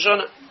 Rosh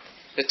Hashanah,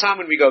 the time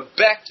when we go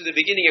back to the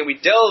beginning and we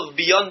delve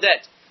beyond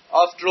that.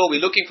 After all, we're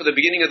looking for the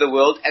beginning of the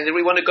world, and then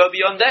we want to go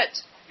beyond that.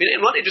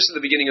 We're not interested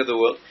in the beginning of the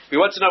world. We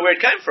want to know where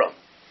it came from,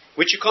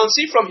 which you can't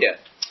see from here.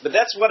 But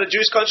that's what a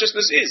Jewish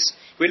consciousness is.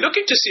 We're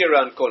looking to see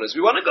around corners.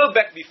 We want to go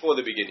back before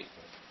the beginning.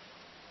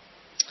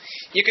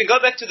 You can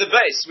go back to the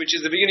base, which is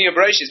the beginning of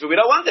Rosh, but we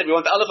don't want that. We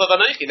want the Aleph of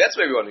Anochi. That's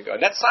where we want to go.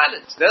 And that's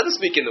silent. They doesn't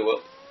speak in the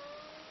world.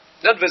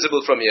 Not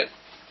visible from here.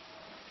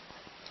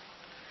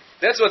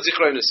 That's what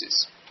Zichronis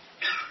is.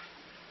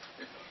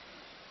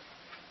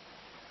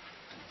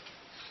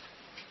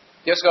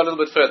 Let's go a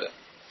little bit further.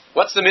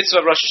 What's the mitzvah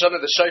of Rosh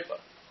Hashanah? The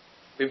shofar.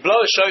 We blow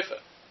a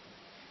shofar.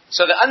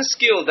 So the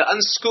unskilled, the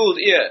unschooled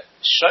ear,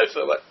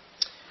 shofar,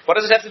 what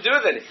does it have to do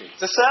with anything?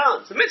 It's a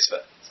sound, it's a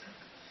mitzvah.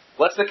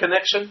 What's the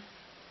connection?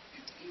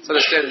 Let's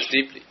understand this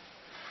deeply.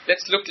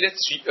 Let's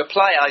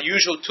apply our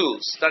usual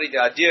tools. Study the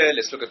idea,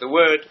 let's look at the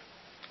word.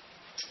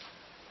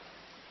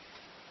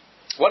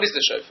 What is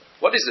the shofar?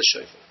 What is the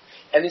shofar?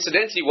 And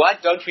incidentally, why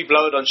don't we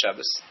blow it on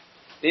Shabbos?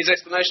 Needs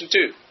explanation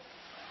too.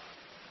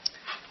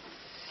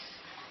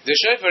 The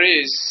shofar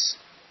is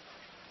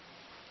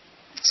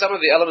some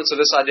of the elements of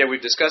this idea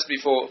we've discussed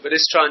before, but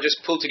let's try and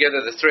just pull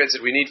together the threads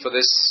that we need for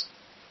this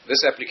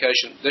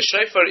application. The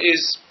shofar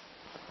is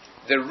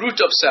the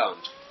root of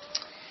sound.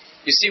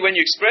 You see, when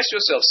you express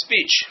yourself,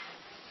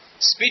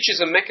 speech is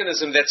a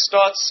mechanism that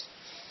starts.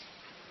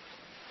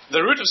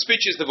 The root of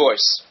speech is the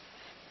voice.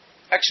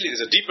 Actually,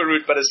 there's a deeper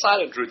root, but a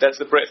silent root. That's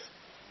the breath.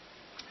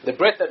 The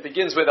breath that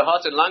begins where the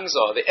heart and lungs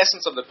are, the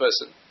essence of the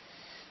person.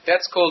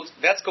 That's called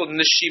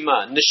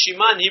neshima.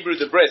 Neshima in Hebrew,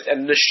 the breath,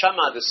 and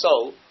neshama, the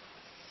soul,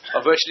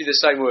 are virtually the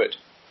same word.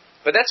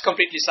 But that's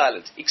completely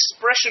silent.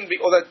 Expression,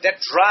 although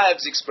that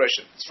drives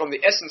expression. It's from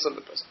the essence of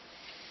the person.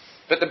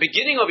 But the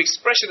beginning of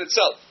expression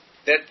itself,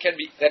 that can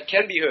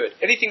be heard,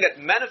 anything that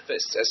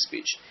manifests as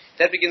speech,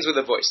 that begins with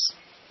a voice.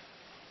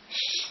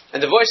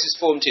 And the voice is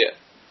formed here.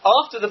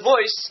 After the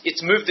voice,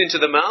 it's moved into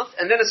the mouth,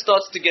 and then it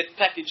starts to get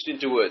packaged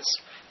into words.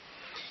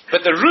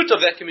 But the root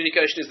of that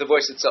communication is the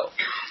voice itself.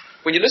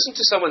 When you listen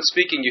to someone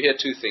speaking, you hear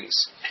two things.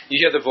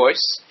 You hear the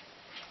voice,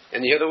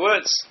 and you hear the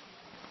words.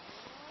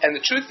 And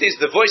the truth is,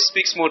 the voice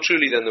speaks more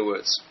truly than the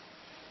words.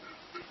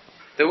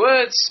 The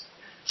words,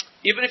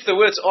 even if the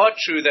words are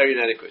true, they're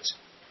inadequate.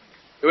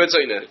 The words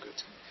are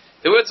inadequate.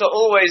 The words are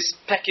always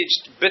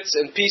packaged bits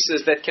and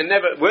pieces that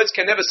words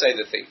can never say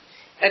the thing.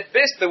 At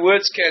best, the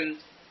words can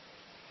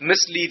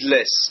mislead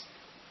less.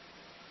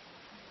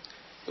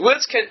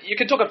 You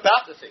can talk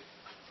about the thing,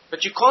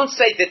 but you can't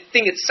say the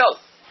thing itself.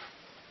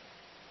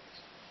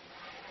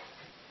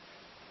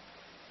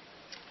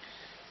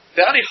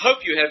 The only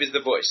hope you have is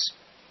the voice.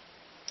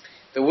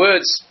 The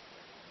words,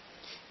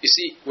 you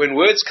see, when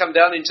words come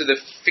down into the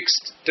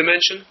fixed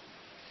dimension,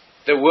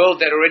 the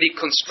world that already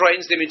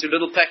constrains them into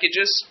little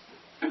packages,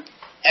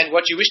 and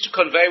what you wish to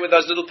convey with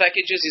those little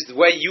packages is the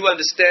way you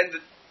understand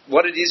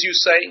what it is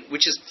you're saying,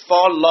 which is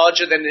far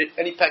larger than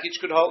any package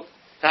could hold.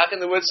 How can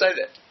the words say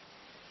that?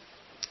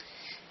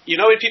 You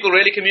know when people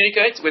really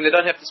communicate? When they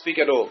don't have to speak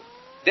at all.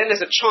 Then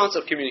there's a chance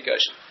of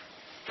communication.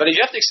 But if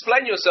you have to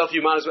explain yourself,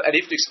 you might as well, and if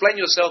you have to explain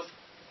yourself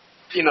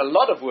in a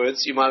lot of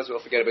words, you might as well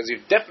forget it, because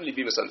you'll definitely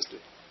be misunderstood.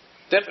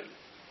 Definitely.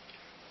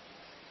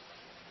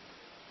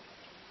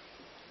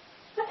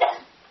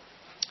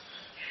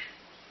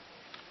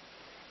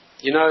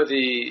 You know,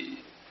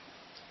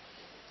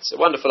 it's a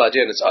wonderful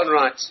idea in its own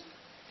right.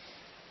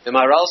 The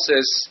Maharal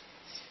says,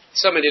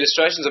 so many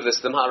illustrations of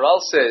this, the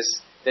Maharal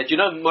says that,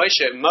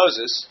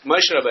 Moses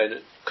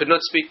Rabbeinu, could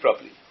not speak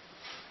properly.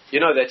 You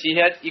know that he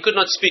could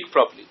not speak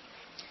properly.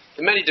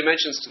 There are many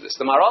dimensions to this.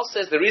 The Maharal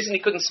says the reason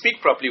he couldn't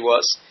speak properly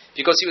was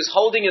because he was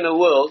holding in a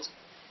world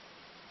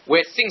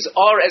where things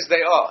are as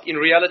they are in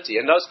reality,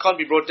 and those can't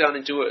be brought down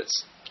into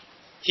words.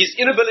 His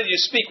inability to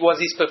speak was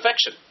his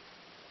perfection.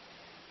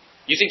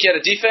 You think he had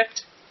a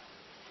defect?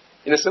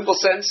 In a simple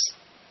sense?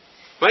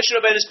 Moshe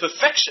Rabbeinu's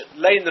perfection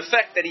lay in the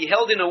fact that he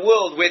held in a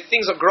world where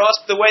things are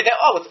grasped the way they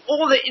are, with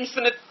all their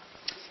infinite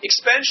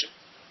expansion.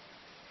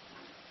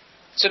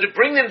 So to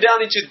bring them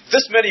down into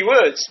this many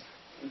words,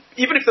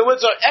 even if the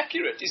words are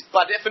accurate, is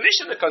by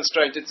definition a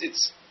constraint.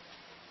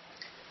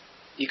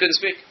 He couldn't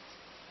speak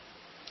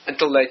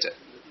until later.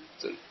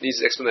 So it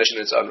needs explanation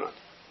in its own right.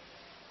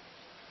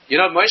 You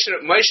know, Moshe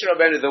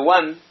Rabbeinu, the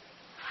one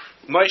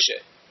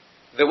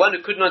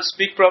who could not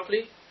speak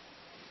properly,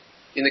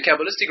 in the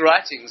Kabbalistic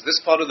writings, this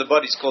part of the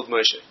body is called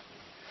Moshe.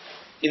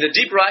 In the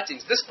deep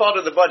writings, this part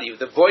of the body,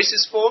 the voice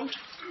is formed,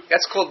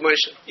 that's called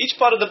Moshe. Each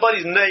part of the body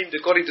is named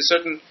according to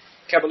certain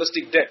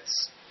Kabbalistic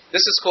depths.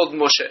 This is called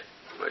Moshe,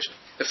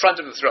 the front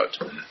of the throat.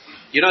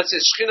 You know, it says,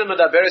 Shechina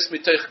medaberes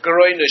mitoch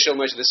groine shel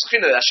Moshe. The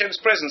Shechina, Hashem's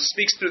presence,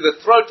 speaks through the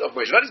throat of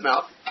Moshe. Not his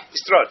mouth,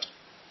 his throat.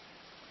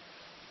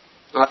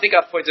 And I think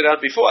I've pointed out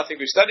before, I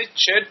think we've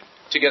shared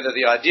together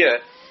the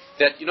idea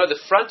that, the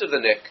front of the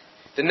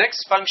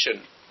neck's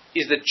function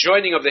is the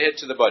joining of the head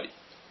to the body.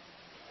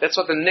 That's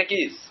what the neck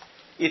is.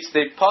 It's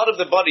the part of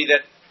the body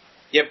that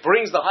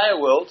brings the higher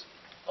world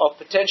of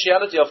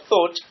potentiality of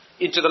thought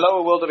into the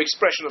lower world of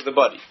expression of the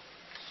body.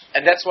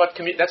 And that's what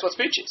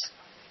speech is.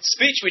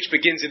 Speech which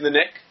begins in the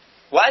neck.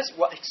 Why is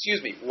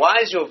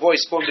your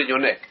voice formed in your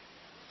neck?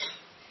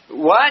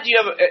 Why do you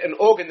have an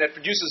organ that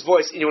produces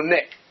voice in your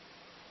neck?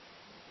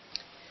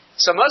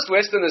 So most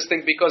Westerners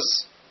think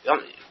because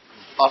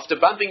after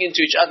bumping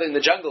into each other in the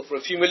jungle for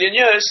a few million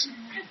years,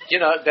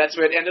 that's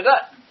where it ended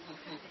up.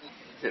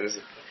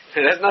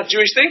 That's not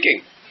Jewish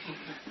thinking.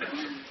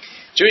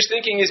 Jewish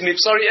thinking is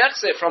mipsari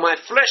echse, from my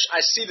flesh I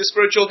see the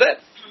spiritual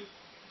death.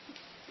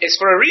 It's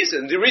for a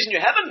reason. The reason you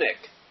have a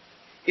neck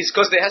is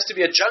because there has to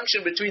be a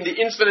junction between the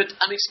infinite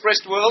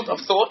unexpressed world of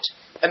thought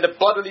and the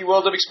bodily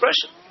world of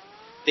expression.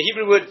 The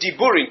Hebrew word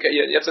diburin,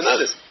 you have to know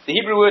this. The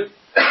Hebrew word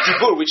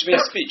dibur, which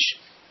means speech,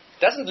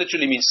 doesn't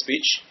literally mean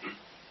speech.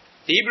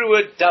 The Hebrew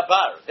word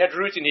dabar, that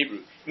root in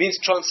Hebrew, means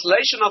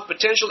translation of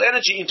potential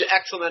energy into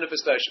actual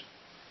manifestation.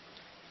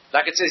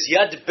 Like it says,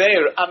 Yad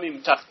Be'er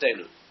Amim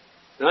Tachtenu.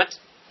 Right?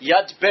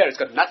 Yad Be'er, it's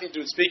got nothing to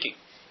do with speaking.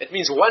 It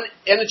means one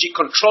energy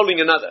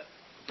controlling another,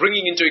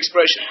 bringing into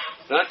expression.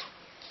 Right?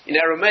 In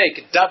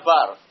Aramaic,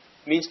 Dabar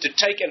means to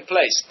take and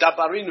place.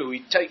 Dabarinu,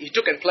 he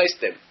took and placed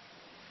them.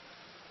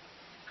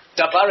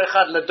 Dabar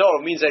echad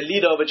lador means a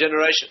leader of a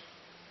generation.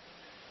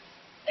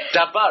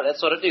 Dabar,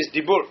 that's what it is,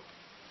 dibur.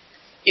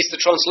 It's the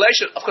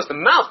translation. Of course, the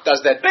mouth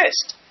does that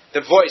best.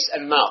 The voice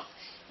and mouth.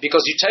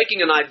 Because you're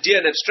taking an idea,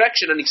 an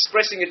abstraction, and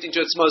expressing it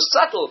into its most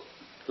subtle,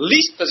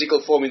 least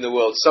physical form in the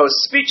world. So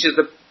speech is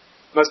the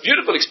most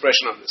beautiful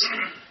expression of this.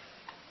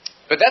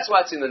 But that's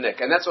why it's in the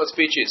neck, and that's what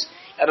speech is.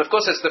 And of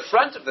course, it's the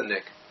front of the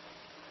neck,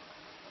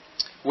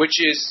 which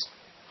is,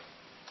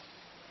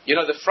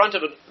 the front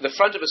of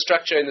a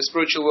structure in the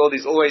spiritual world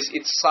is always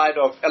its side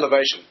of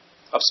elevation,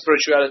 of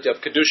spirituality, of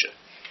kedusha.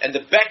 And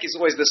the back is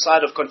always the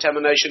side of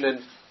contamination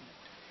and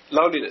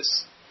loneliness.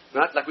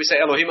 Right? Like we say,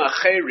 Elohim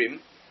acherim,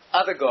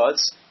 other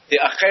gods, the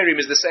acherim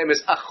is the same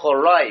as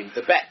achoraim,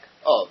 the back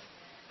of.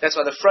 That's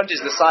why the front is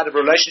the side of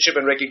relationship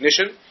and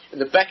recognition, and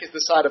the back is the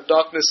side of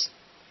darkness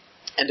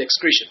and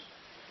excretion.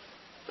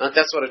 Right?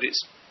 That's what it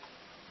is.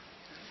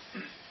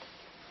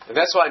 And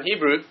that's why in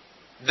Hebrew,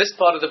 this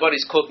part of the body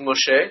is called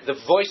Moshe, the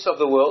voice of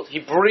the world. He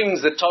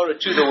brings the Torah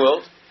to the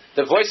world.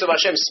 The voice of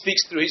Hashem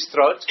speaks through his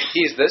throat.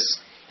 He is this.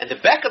 And the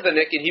back of the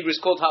neck in Hebrew is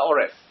called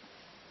Ha'oref.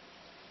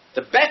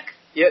 The back,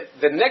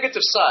 the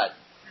negative side,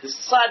 the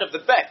side of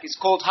the back is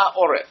called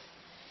Ha'oref.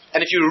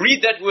 And if you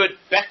read that word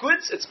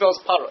backwards, it spells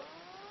Paro.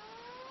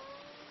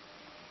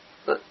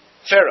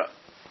 Pharaoh.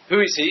 Who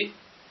is he?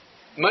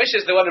 Moshe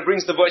is the one who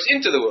brings the voice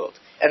into the world.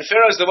 And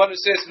Pharaoh is the one who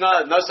says,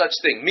 no such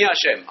thing. Mi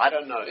Hashem. I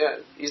don't know.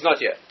 Yeah, he's not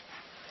here.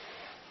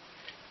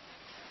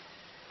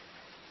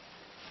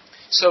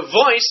 So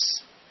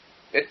voice,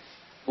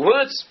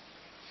 words,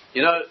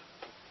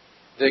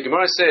 the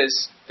Gemara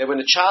says that when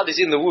a child is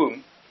in the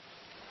womb,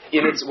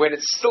 when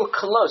it's still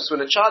close,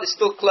 when a child is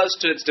still close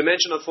to its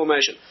dimension of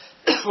formation,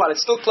 while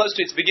it's still close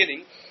to its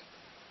beginning,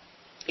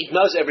 it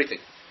knows everything.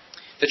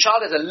 The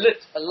child has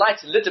a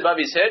light lit above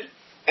his head,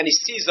 and he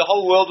sees the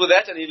whole world with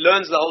that, and he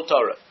learns the whole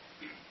Torah.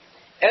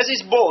 As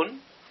he's born,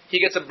 he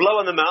gets a blow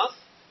on the mouth.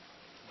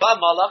 Ba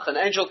Malach, an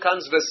angel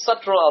comes,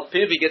 Vesatra al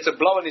Piv, he gets a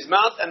blow in his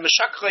mouth, and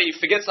Meshakra, he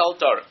forgets the whole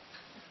Torah.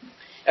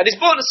 And he's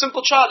born a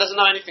simple child, doesn't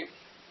know anything.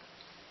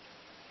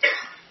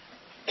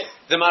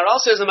 The Maharal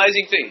says an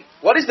amazing thing.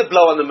 What is the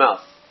blow on the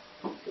mouth?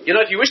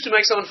 If you wish to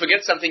make someone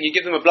forget something, you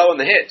give them a blow on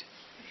the head.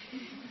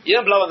 You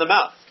don't blow on the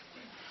mouth.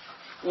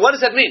 What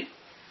does that mean?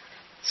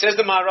 Says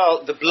the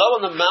Maharal, the blow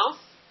on the mouth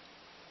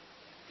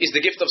is the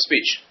gift of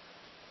speech.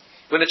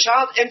 When a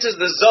child enters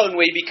the zone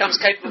where he becomes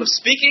capable of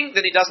speaking,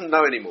 then he doesn't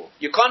know anymore.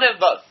 You can't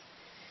have both.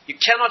 You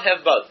cannot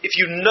have both. If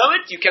you know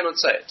it, you cannot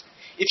say it.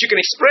 If you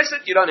can express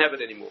it, you don't have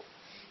it anymore.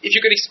 If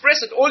you can express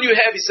it, all you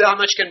have is how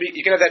much can be.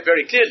 You can have that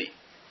very clearly.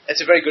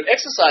 It's a very good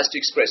exercise to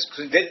express,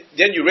 because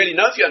then you really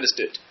know if you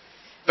understood.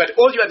 But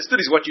all you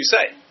understood is what you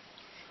say.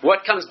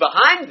 What comes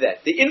behind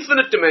that, the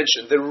infinite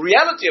dimension, the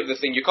reality of the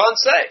thing, you can't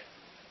say.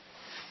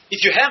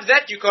 If you have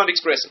that, you can't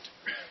express it.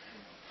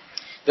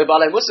 The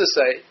Balei Musa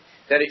say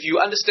that if you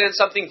understand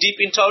something deep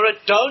in Torah,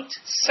 don't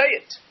say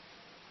it.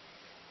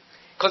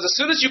 Because as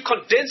soon as you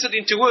condense it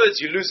into words,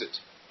 you lose it.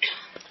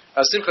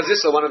 Simcha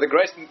Zissel, one of the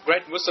great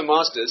Musa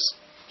masters,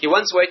 he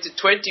once waited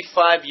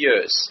 25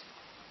 years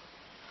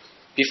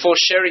before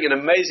sharing an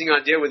amazing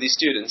idea with his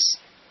students,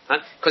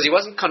 because he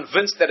wasn't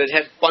convinced that it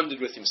had bonded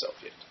with himself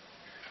yet.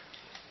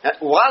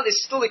 While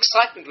there's still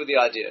excitement with the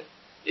idea,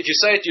 if you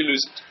say it, you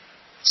lose it.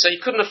 So he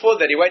couldn't afford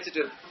that. He waited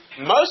till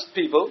most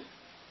people,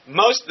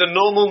 the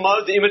normal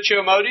mode, the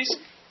immature mode is,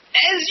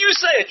 as you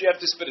say it, you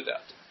have to spit it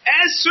out.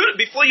 As soon,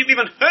 before you've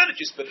even heard it,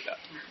 you spit it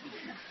out.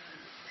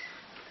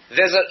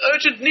 There's an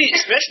urgent need,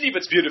 especially if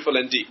it's beautiful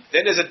and deep.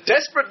 Then there's a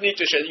desperate need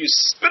to share. You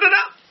spit it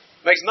out.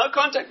 Makes no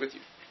contact with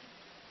you.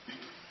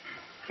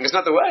 It's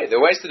not the way. The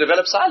way is to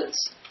develop silence.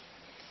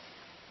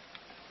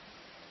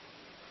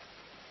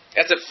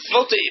 You have to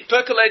filter,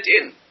 percolate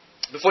in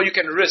before you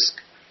can risk.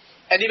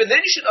 And even then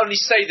you should only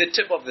say the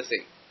tip of the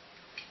thing.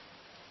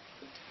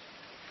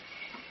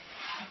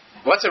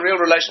 What's a real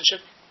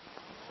relationship?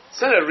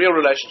 It's not a real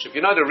relationship.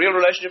 You know what a real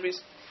relationship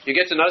is? You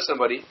get to know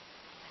somebody,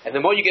 and the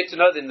more you get to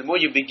know them, the more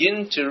you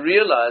begin to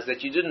realize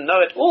that you didn't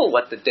know at all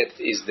what the depth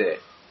is there.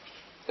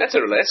 That's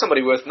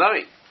somebody worth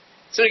knowing.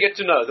 So you get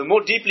to know. The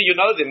more deeply you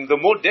know them, the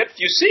more depth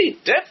you see.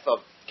 Depth of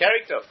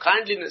character, of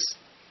kindliness,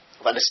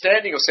 of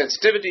understanding, of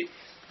sensitivity.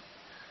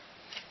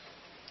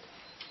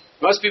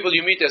 Most people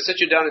you meet, they'll sit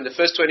you down in the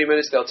first 20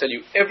 minutes, they'll tell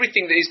you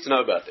everything there is to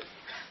know about them.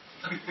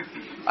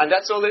 And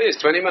that's all it is,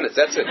 20 minutes,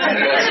 that's it.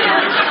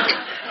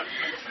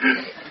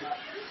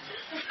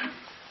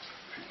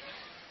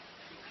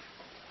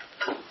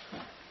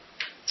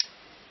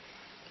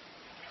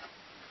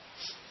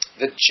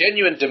 The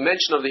genuine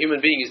dimension of the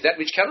human being is that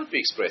which cannot be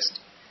expressed.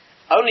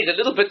 Only the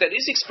little bit that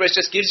is expressed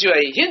just gives you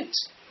a hint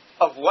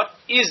of what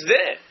is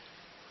there,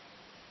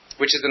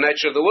 which is the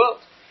nature of the world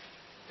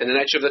and the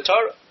nature of the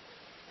Torah.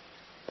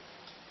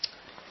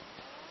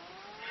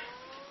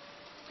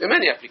 There are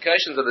many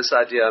applications of this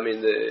idea. I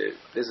mean,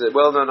 there's a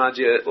well-known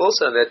idea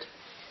also that,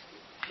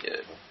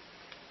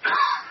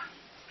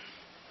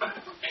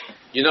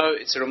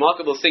 it's a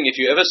remarkable thing. If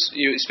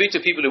you speak to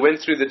people who went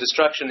through the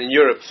destruction in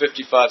Europe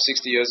 55,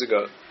 60 years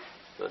ago,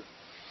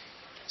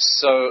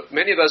 so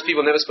many of those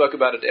people never spoke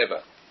about it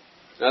ever.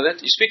 Now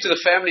that you speak to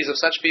the families of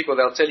such people,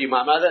 they'll tell you,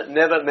 my mother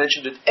never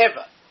mentioned it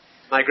ever.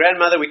 My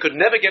grandmother, we could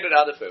never get it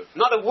out of her.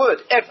 Not a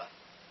word, ever.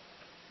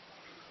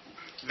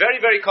 Very,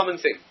 very common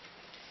thing.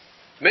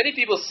 Many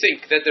people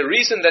think that the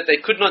reason that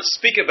they could not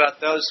speak about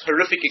those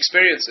horrific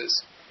experiences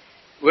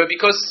were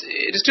because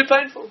it is too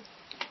painful.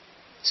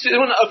 They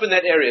don't want to open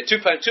that area. Too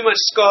much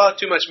scar,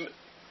 too much...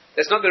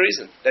 That's not the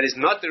reason. That is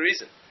not the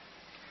reason.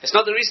 That's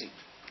not the reason.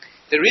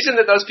 The reason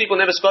that those people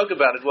never spoke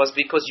about it was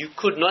because you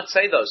could not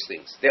say those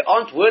things. There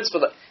aren't words for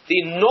that. The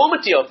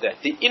enormity of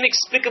that, the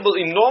inexplicable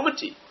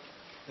enormity,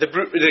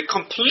 the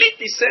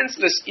completely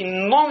senseless,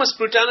 enormous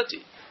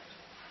brutality.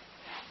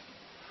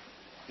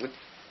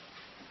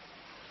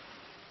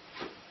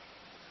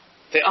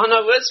 There are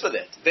no words for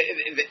that.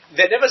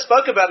 They never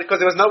spoke about it because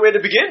there was nowhere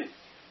to begin.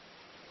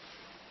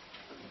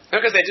 Not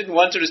because they didn't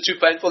want it, it was too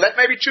painful. That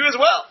may be true as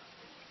well.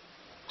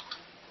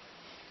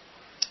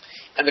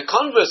 And the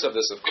converse of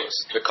this, of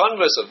course, the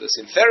converse of this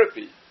in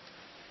therapy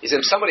is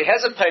if somebody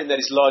has a pain that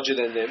is larger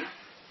than them,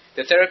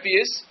 the therapy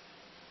is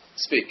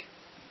speak.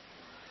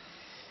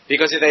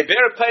 Because if they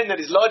bear a pain that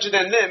is larger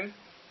than them,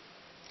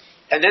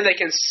 and then they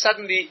can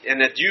suddenly,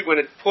 and when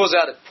it pours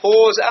out, it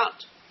pours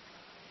out.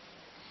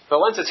 But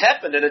once it's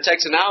happened and it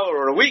takes an hour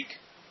or a week,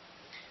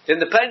 then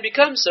the pain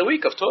becomes a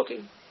week of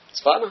talking.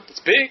 It's fun, it's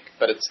big,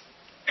 but it's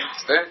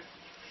there.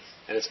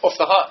 And it's off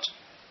the heart.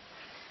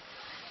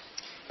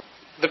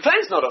 The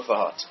pain's not off the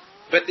heart,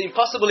 but the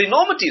impossible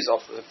enormity is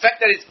off. The fact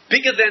that it's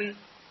bigger than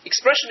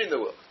expression in the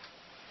world.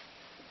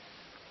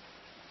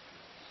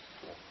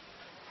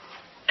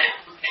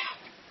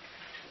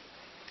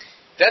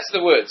 That's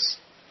the words.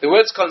 The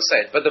words can't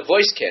say it, but the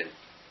voice can.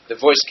 The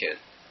voice can.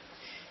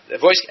 The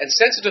voice, and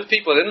sensitive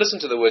people don't listen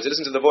to the words, they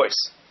listen to the voice.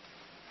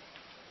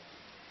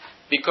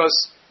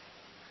 Because,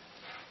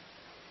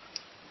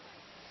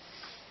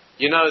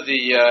 you know,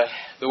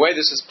 the way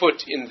this is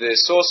put in the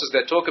sources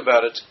that talk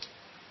about it,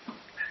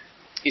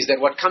 is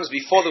that what comes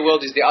before the world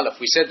is the Aleph.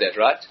 We said that,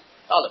 right?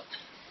 Aleph.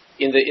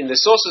 In the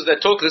sources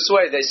that talk this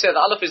way, they say the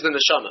Aleph is the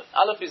Neshama.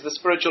 Aleph is the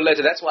spiritual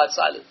letter. That's why it's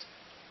silent.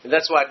 And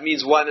that's why it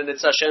means one and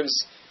it's Hashem's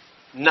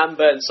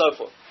number and so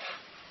forth.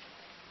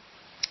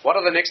 What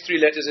are the next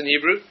three letters in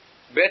Hebrew?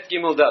 Bet,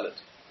 Gimel, Dalet.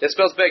 That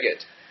spells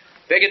Beged.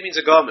 Beged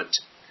means a garment.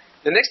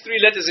 The next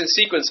three letters in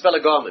sequence spell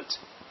a garment.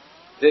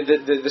 The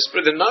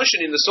notion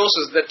in the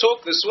sources that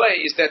talk this way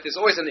is that there's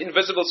always an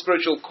invisible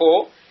spiritual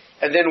core,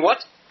 and then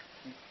what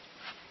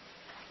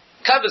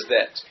covers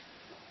that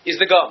is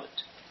the garment.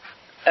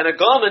 And a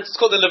garment is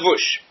called a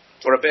levush,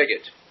 or a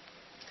beged.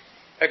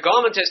 A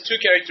garment has two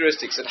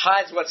characteristics. It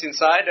hides what's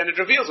inside and it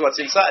reveals what's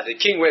inside. The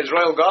king wears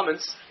royal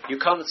garments. You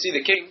can't see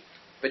the king,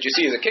 but you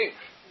see the king.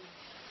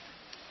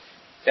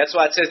 That's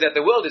why it says that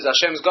the world is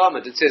Hashem's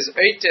garment. It says,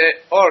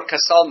 Eite or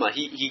kasalma.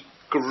 He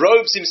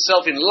robes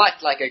himself in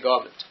light like a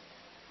garment.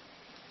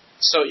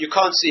 So you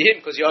can't see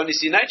him because you only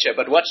see nature,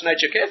 but watch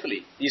nature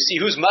carefully. You see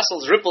whose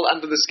muscles ripple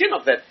under the skin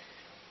of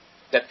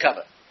that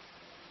cover.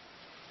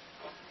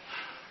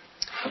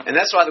 And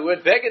that's why the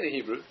word beged in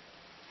Hebrew,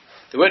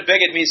 the word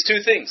beged means two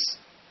things.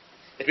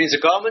 It means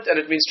a garment and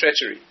it means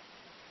treachery.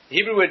 The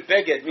Hebrew word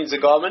beged means a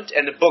garment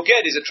and a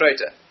boged is a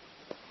traitor.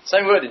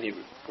 Same word in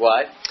Hebrew.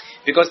 Why?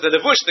 Because the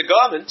levush, the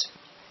garment,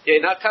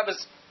 now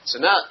covers. So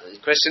now the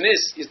question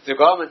is the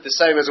garment the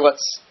same as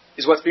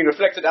what's being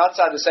reflected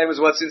outside, the same as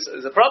what's inside?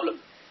 Is a problem.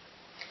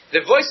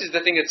 The voice is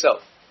the thing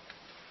itself.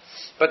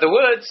 But the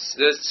words,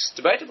 it's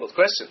debatable,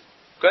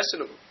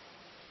 questionable.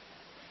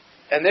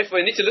 And therefore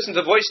you need to listen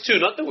to the voice too,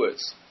 not the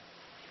words.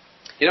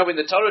 You know, when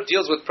the Torah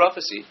deals with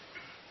prophecy,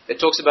 it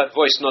talks about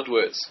voice, not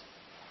words.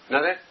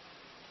 Know that?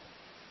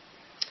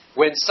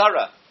 When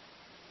Sarah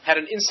had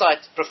an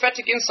insight,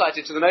 prophetic insight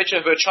into the nature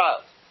of her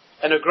child,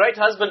 and her great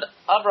husband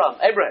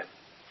Abraham,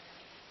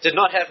 did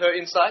not have her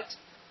insight,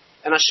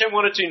 and Hashem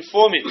wanted to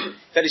inform him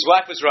that his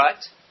wife was right.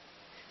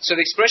 So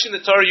the expression the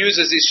Torah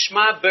uses is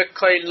Shma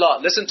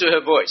b'kolah, listen to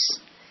her voice.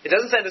 It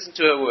doesn't say listen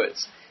to her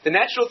words. The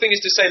natural thing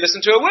is to say,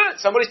 listen to her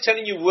words. Somebody's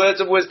telling you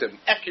words of wisdom.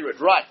 Accurate,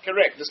 right,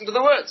 correct. Listen to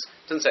the words.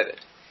 It doesn't say that.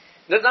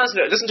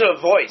 Listen to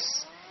her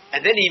voice.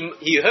 And then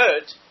he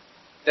heard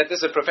that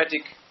there's a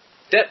prophetic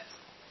depth.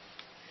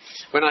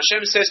 When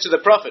Hashem says to the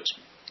prophet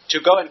to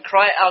go and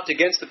cry out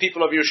against the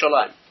people of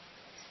Yerushalayim,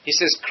 he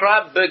says,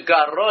 Kra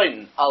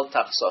begaroin al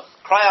tafsoch.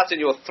 Cry out in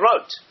your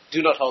throat.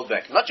 Do not hold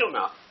back. Not your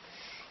mouth.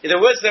 In the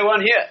words they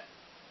want here.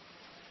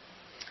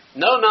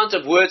 No amount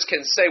of words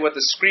can say what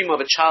the scream of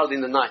a child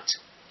in the night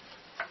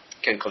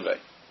can convey.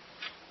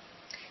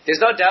 There's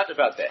no doubt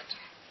about that.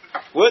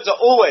 Words are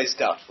always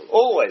doubtful.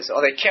 Always.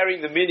 Are they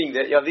carrying the meaning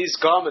that these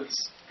garments?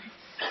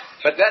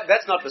 But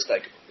that's not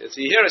mistakable. If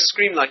you hear a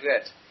scream like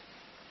that,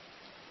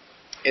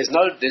 there's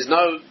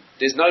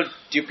no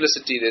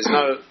duplicity.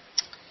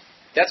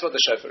 That's what the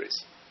shofar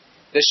is.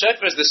 The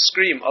shofar is the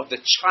scream of the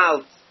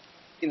child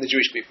in the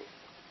Jewish people.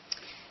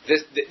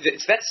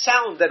 It's that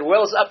sound that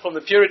wells up from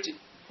the purity.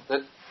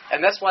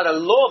 And that's why the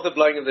law of the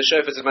blowing of the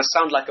shofar is it must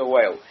sound like a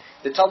wail.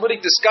 The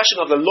Talmudic discussion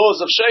of the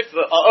laws of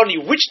shofar are only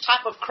which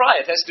type of cry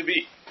it has to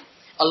be.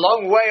 A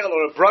long wail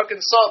or a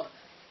broken sob.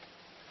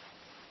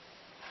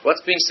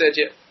 What's being said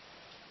here?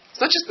 It's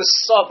not just the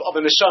sob of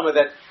a neshama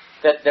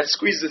that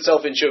squeezes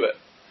itself in tshuva.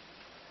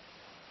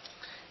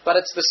 But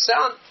it's the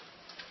sound.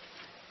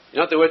 You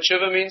know what the word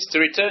tshuva means? To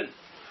return.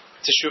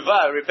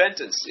 Teshuvah,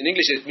 repentance. In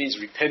English it means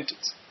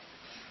repentance.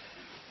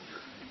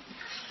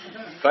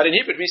 But in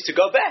Hebrew it means to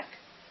go back.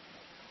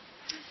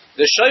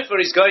 The shofar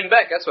is going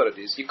back, that's what it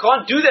is. You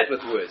can't do that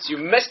with words. You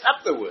messed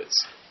up the words.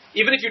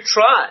 Even if you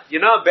try. You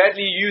know how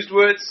badly you used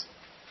words?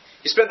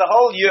 You spend the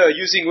whole year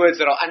using words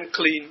that are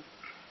unclean,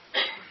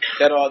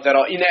 that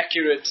are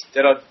inaccurate,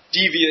 that are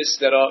devious,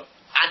 that are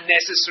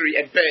unnecessary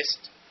at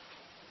best.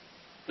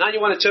 Now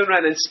you want to turn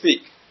around and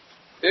speak.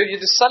 You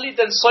just sullied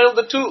and soiled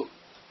the tool.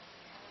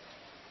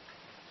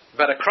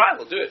 But a cry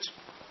will do it.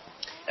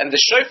 And the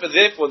shofar,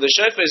 therefore, the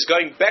shofar is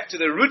going back to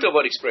the root of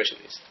what expression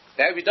is.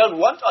 That we don't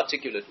want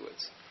articulate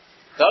words.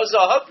 Those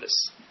are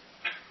hopeless.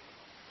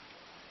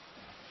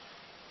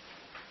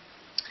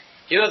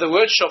 You know, the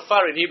word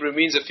shofar in Hebrew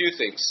means a few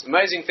things.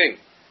 Amazing thing.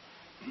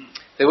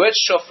 The word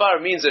shofar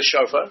means a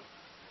shofar.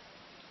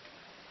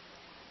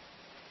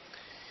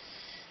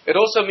 It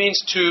also means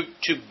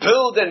to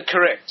build and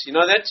correct. You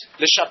know that?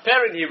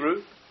 L'shaper in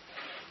Hebrew.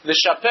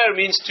 L'shaper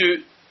means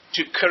to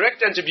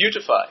correct and to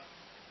beautify.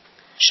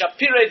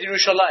 Shapirei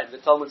Yerushalayim, the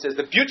Talmud says,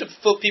 the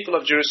beautiful people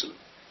of Jerusalem.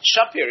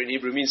 Shapir in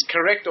Hebrew means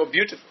correct or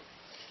beautiful.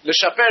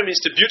 L'shaper means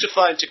to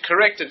beautify and to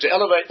correct and to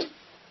elevate.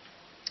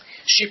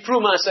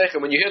 Shipru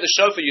ma'asechem. When you hear the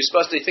shofar, you're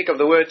supposed to think of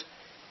the word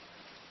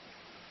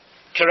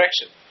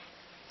correction.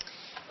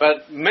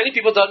 But many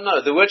people don't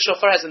know. The word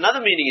shofar has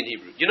another meaning in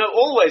Hebrew. You know,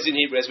 always in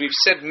Hebrew, as we've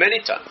said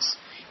many times,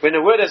 when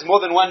a word has more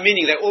than one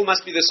meaning, they all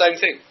must be the same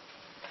thing.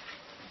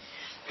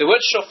 The word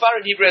shofar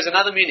in Hebrew has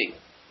another meaning.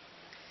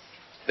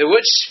 The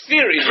word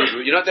shfir in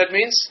Hebrew, you know what that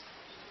means?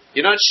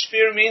 You know what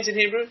shfir means in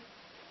Hebrew?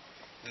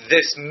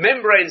 There's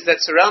membranes that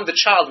surround the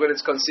child when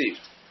it's conceived.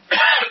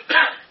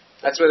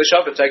 That's where the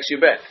shofar takes you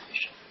back.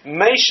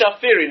 Mei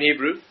shafir in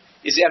Hebrew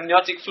is the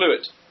amniotic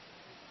fluid.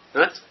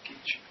 Right?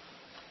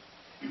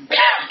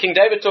 King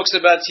David talks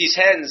about his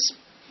hands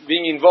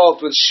being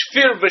involved with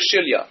shfir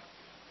v'shilya.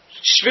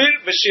 Shfir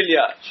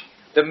v'shilya.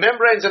 The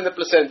membranes and the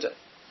placenta.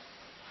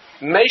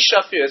 Mei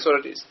shafir, that's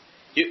what it is.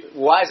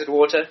 Why is it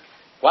water?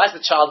 Why is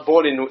the child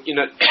born in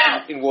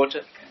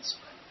water?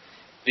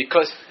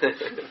 Because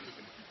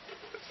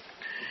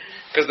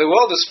the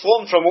world is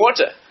formed from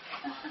water.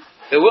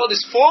 The world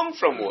is formed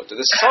from water.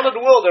 The solid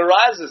world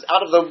arises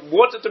out of the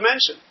water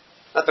dimension.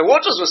 That the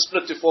waters were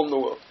split to form the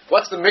world.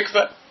 What's the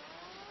mikveh?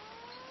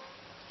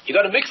 You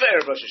got a mikveh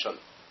Erev Rosh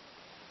Hashanah.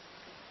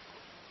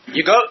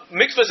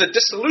 Mikveh is a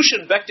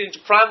dissolution back into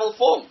primal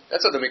form.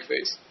 That's what the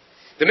mikveh is.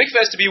 The mikveh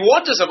has to be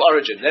waters of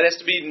origin. That has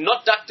to be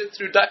not ducted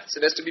through ducts.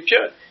 It has to be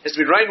pure. It has to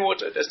be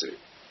rainwater. It has to be.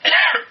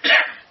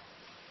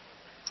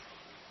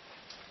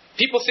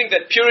 People think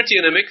that purity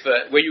in a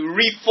mikveh, where you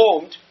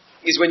reformed,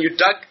 is when you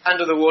dug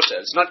under the water.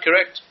 It's not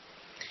correct.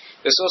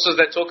 There's sources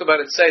that talk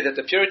about it say that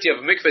the purity of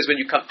a mikveh is when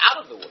you come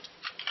out of the water.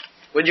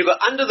 When you go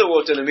under the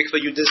water in a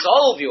mikveh, you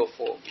dissolve your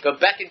form. You go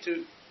back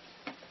into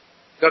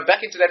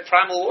that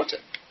primal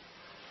water.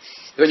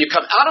 When you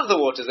come out of the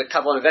water,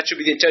 that should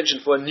be the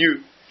intention for a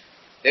new.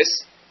 Yes?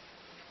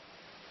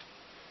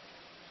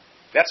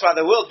 That's why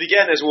the world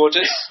began as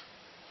waters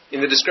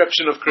in the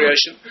description of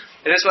creation.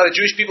 And that's why the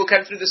Jewish people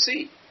came through the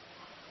sea.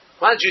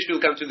 Why did Jewish people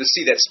come through the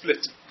sea that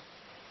split?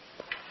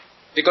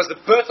 Because the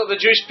birth of the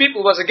Jewish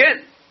people was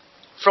again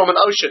from an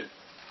ocean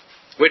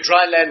where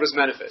dry land was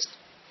manifest.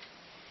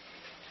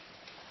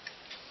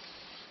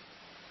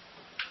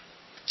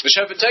 The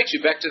shofar takes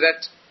you back to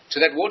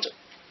that water.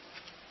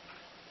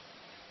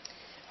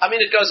 I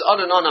mean, it goes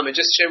on and on. I mean,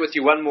 just share with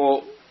you one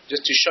more,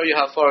 just to show you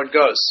how far it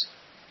goes.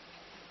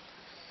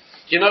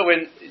 You know,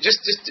 when the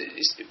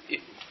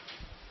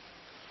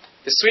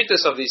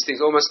sweetness of these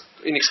things, almost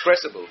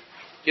inexpressible.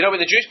 You know,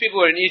 when the Jewish people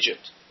were in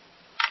Egypt,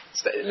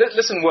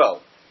 listen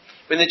well.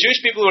 When the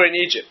Jewish people were in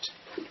Egypt,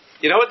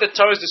 you know what the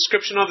Torah's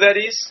description of that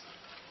is?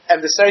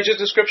 And the sage's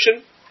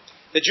description?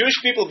 The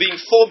Jewish people being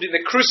formed in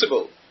the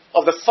crucible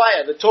of the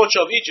fire, the torture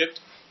of Egypt,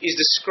 is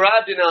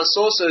described in our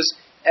sources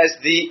as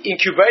the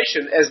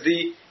incubation, as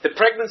the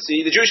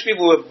pregnancy. The Jewish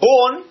people were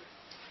born.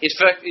 In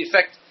fact,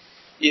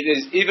 it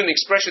is even an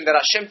expression that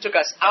Hashem took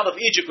us out of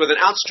Egypt with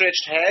an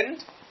outstretched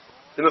hand.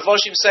 The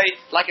Mefarshim say,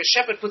 like a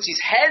shepherd puts his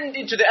hand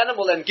into the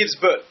animal and gives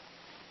birth.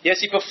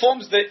 Yes, he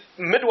performs the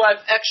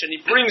midwife action.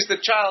 He brings the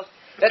child.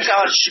 That's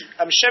how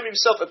Hashem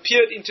himself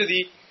appeared into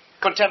the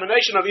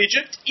contamination of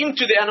Egypt,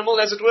 into the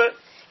animal, as it were,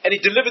 and he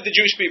delivered the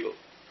Jewish people.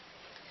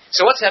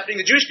 So what's happening?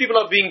 The Jewish people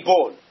are being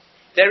born.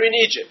 They're in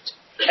Egypt,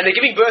 and they're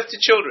giving birth to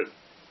children.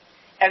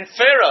 And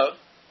Pharaoh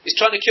is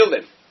trying to kill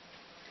them.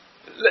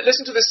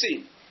 Listen to the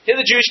scene. Here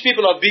the Jewish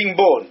people are being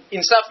born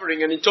in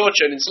suffering and in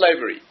torture and in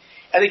slavery.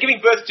 And they're giving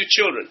birth to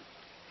children.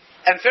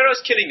 And Pharaoh's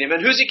killing them.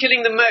 And who's he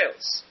killing? The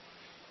males.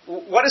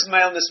 What does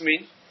maleness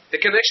mean? The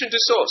connection to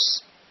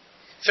source.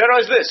 Pharaoh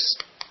is this.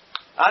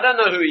 I don't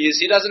know who he is.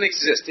 He doesn't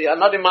exist.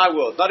 Not in my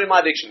world. Not in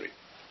my dictionary.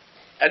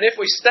 And if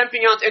we're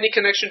stamping out any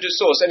connection to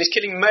source, and he's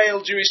killing male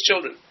Jewish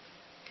children.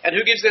 And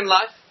who gives them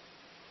life?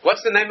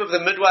 What's the name of the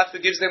midwife who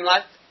gives them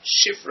life?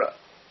 Shifra.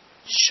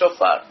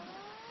 Shofar.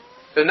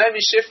 Her name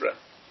is Shifra.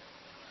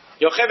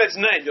 Yocheved's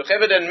name,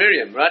 Yocheved and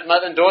Miriam, right?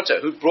 Mother and daughter,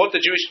 who brought the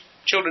Jewish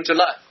children to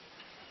life.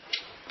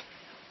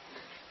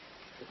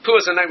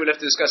 Pua's her name we'll have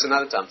to discuss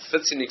another time.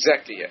 Fits in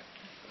exactly here.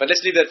 But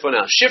let's leave that for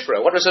now.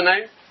 Shifra, what was her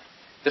name?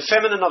 The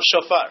feminine of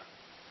Shofar.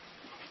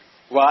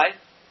 Why?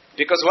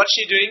 Because what's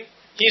she doing?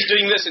 He's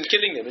doing this and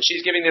killing them, and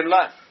she's giving them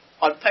life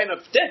on pain of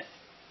death.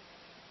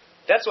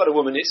 That's what a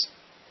woman is.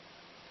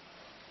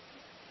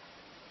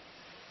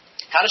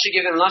 How does she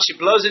give them life? She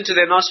blows into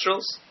their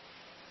nostrils,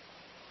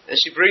 and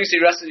she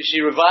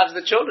revives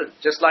the children,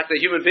 just like the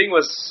human being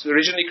was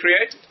originally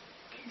created.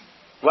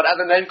 What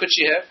other name could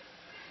she have?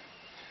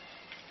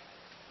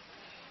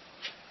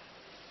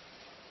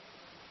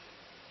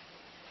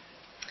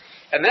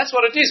 And that's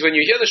what it is. When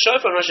you hear the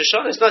shofar on Rosh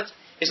Hashana, it's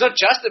not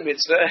just a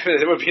mitzvah.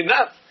 There would be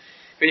enough.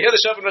 When you hear the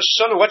shofar on Rosh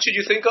Hashana, what should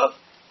you think of?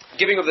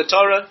 Giving of the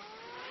Torah,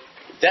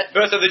 that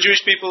birth of the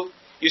Jewish people.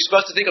 You're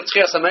supposed to think of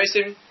Tchias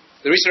HaMeisim,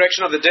 the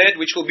resurrection of the dead,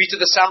 which will be to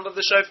the sound of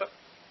the shofar.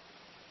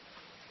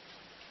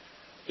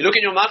 You look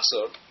in your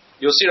Machzor,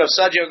 you'll see Rav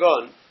Sadia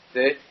Gaon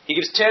there. He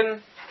gives 10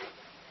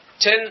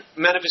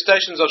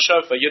 manifestations of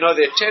shofar. You know,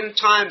 there are 10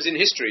 times in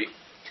history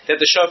that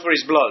the shofar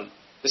is blown.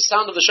 The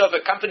sound of the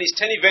shofar accompanies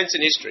 10 events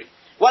in history.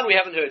 One we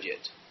haven't heard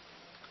yet.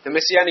 The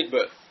Messianic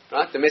birth,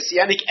 right? The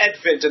Messianic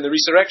advent and the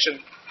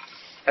resurrection.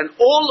 And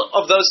all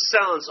of those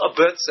sounds are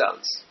birth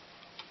sounds.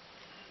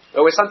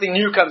 Where something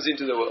new comes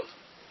into the world.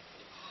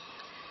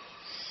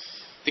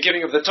 The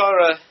giving of the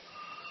Torah,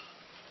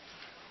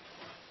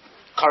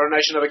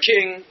 coronation of a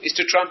king, is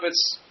to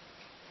trumpets,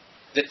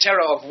 the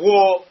terror of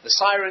war, the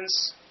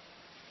sirens,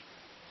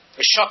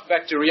 a shock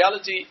back to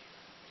reality.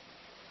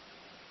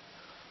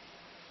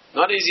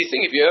 Not an easy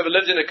thing if you ever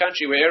lived in a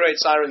country where air raid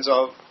sirens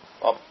are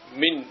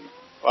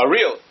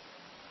real.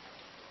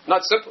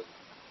 Not simple.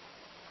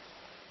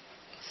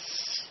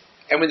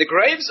 And when the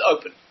graves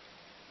open,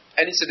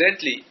 and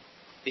incidentally,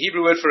 the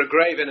Hebrew word for a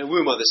grave and a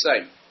womb are the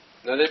same.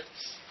 Know that?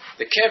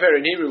 The kever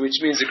in Hebrew,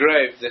 which means a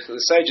grave, the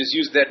sages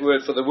used that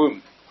word for the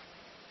womb.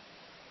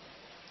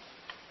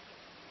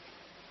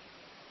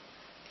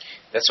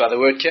 That's why the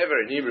word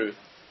kever in Hebrew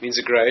means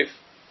a grave.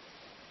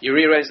 You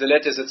rearrange the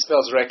letters, it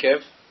spells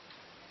rekev,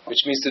 which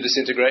means to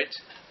disintegrate.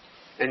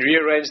 And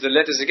rearrange the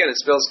letters again, it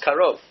spells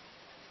karov,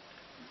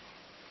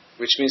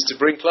 which means to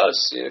bring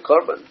close,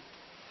 korban.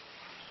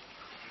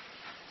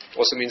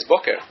 Also means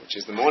boker, which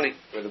is the morning,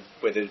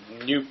 where the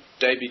new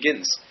day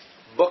begins.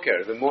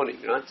 Boker, the morning,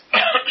 right?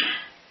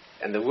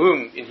 And the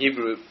womb in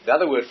Hebrew, the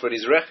other word for it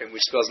is rechem,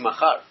 which spells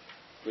machar,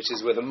 which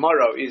is where the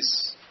morrow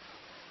is.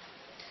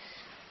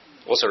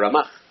 Also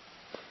ramach,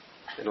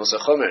 and also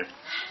chomer,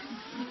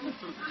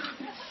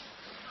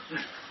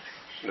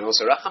 and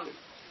also rachamim.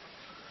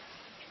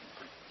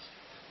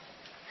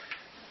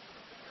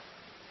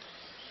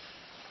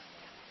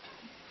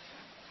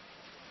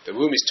 The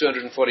womb is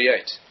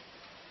 248.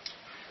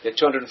 There are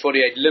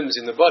 248 limbs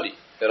in the body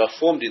that are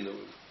formed in the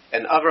womb.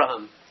 And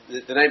Abraham,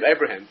 the name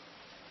Abraham,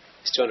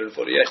 is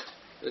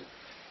 248.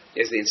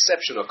 It's the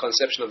inception or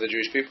conception of the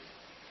Jewish people.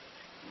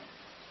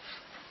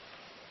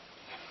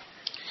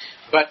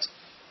 But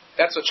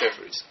that's what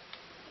shofar is.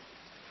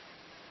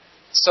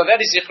 So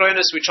that is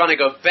Zichronos. We're trying to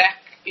go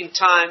back in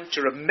time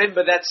to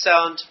remember that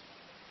sound.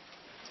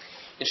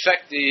 In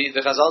fact, the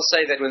Chazal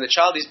say that when the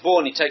child is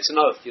born, he takes an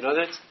oath. You know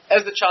that?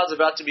 As the child's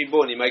about to be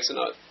born, he makes an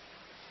oath.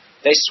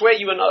 They swear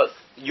you an oath.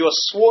 You are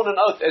sworn an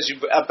oath as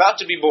you're about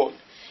to be born.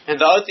 And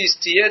the oath is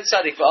Tiyeh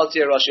Tzadik v'al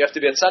Tiyeh Rosh. You have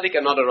to be a Tzadik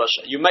and not a Rosh.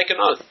 You make an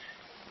oath.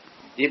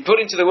 You're put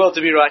into the world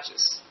to be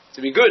righteous,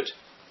 to be good.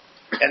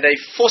 And they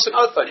force an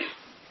oath on you.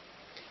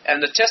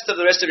 And the test of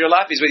the rest of your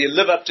life is whether you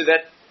live up to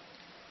that,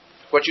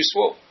 what you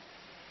swore.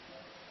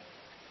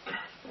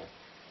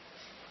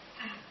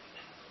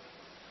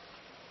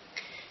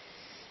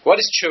 What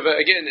is tshuva?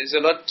 Again, there's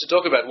a lot to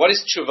talk about. What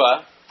is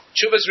tshuva?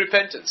 Tshuva is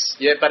repentance.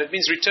 Yeah, but it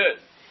means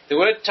return. The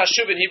word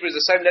tashuv in Hebrew is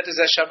the same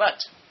letters as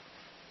Shabbat.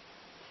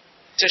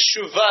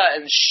 Teshuvah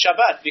and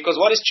Shabbat.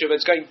 Because what is tshuva?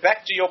 It's going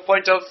back to your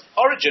point of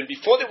origin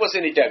before there was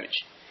any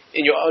damage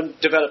in your own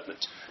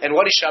development. And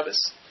what is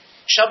Shabbos?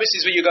 Shabbos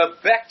is where you go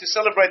back to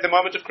celebrate the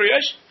moment of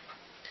creation.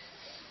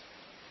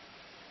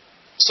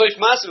 So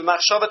if Ma'aseh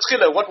Machshava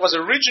Tchila, what was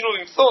original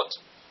in thought,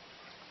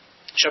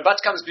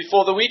 Shabbat comes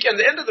before the week and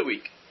the end of the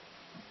week.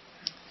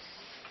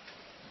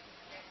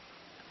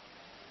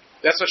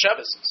 That's what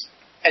Shabbos is.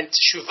 And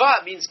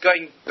Teshuvah means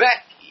going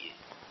back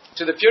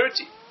to the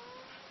purity.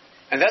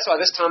 And that's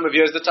why this time of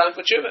year is the time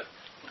for Teshuvah.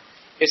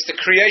 It's the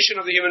creation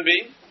of the human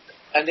being,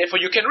 and therefore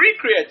you can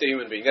recreate the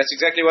human being. That's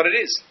exactly what it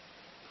is.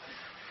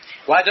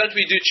 Why don't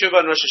we do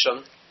Teshuvah on Rosh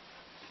Hashana?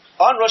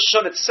 On Rosh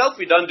Hashana itself,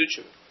 we don't do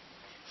Teshuvah.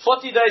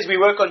 40 days we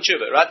work on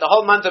Teshuvah, right? The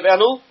whole month of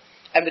Elul,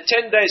 and the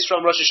 10 days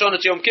from Rosh Hashana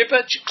to Yom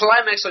Kippur,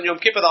 climax on Yom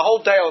Kippur, the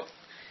whole day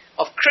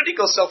of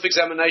critical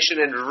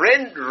self-examination and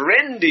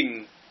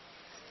rending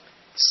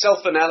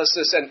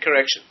self-analysis and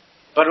correction.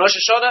 But Rosh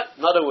Hashanah,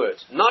 not a word.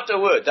 Not a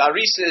word. The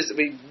Ari says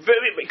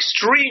very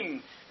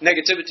extreme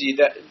negativity,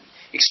 that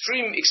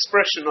extreme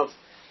expression of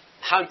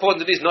how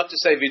important it is not to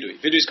say vidui.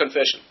 Vidui is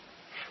confession.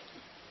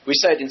 We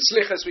say it in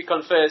slichas, we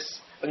confess.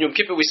 On Yom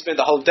Kippur we spend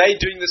the whole day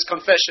doing this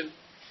confession.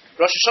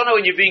 Rosh Hashanah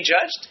when you're being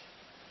judged,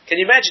 can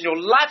you imagine your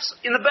life's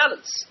in the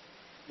balance?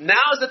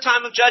 Now is the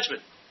time of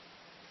judgment.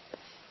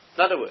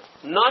 Not a word.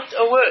 Not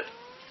a word.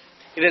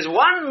 If there's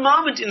one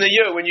moment in the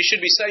year when you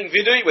should be saying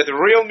vidui with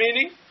real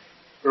meaning,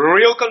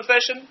 real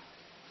confession,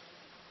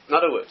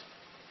 not a word.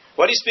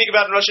 What do you speak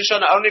about in Rosh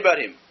Hashanah? Only about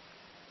Him.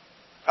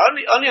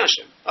 Only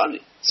Hashem. Only.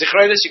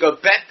 Zichronis, you go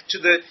back to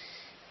the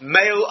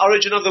male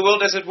origin of the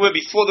world, as it were,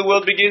 before the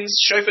world begins.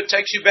 Shofar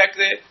takes you back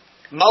there.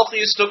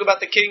 Malchus talk about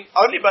the king,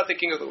 only about the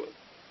king of the world.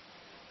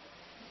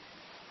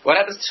 What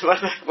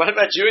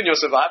about you and your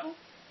survival?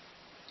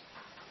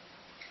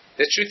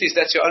 The truth is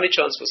that's your only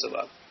chance for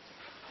survival.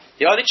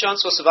 The only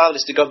chance for survival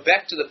is to go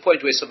back to the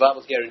point where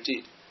survival is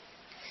guaranteed.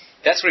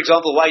 That's, for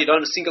example, why you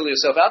don't single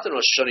yourself out in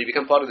Rosh Hashanah. You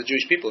become part of the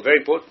Jewish people.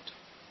 Very important.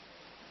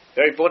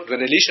 Very important.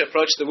 When Elisha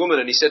approached the woman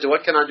and he said to her,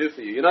 what can I do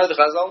for you? You know the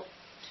Chazal?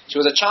 She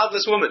was a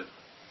childless woman.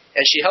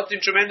 And she helped him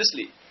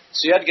tremendously.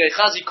 So he had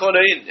Gechazi call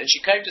her in. And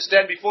she came to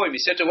stand before him. He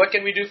said to her, what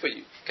can we do for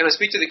you? Can I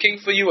speak to the king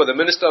for you or the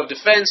minister of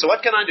defense? Or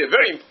what can I do? A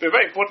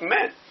very important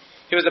man.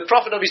 He was the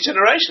prophet of his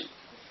generation.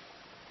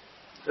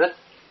 Right?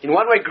 In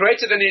one way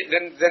greater than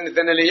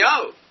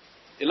Eliyahu,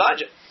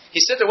 Elijah. He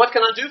said to her, what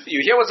can I do for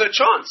you? Here was her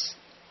chance.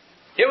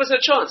 Here was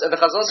her chance. And the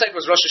Chazal said it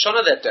was Rosh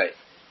Hashanah that day.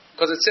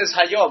 Because it says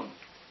Hayom.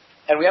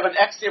 And we have an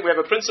axiom, we have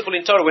a principle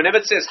in Torah. Whenever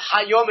it says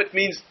Hayom, it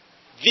means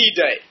the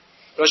day.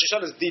 Rosh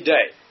Hashanah is the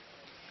day.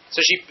 So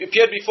she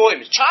appeared before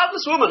him.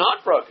 Childless woman,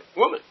 heartbroken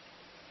woman.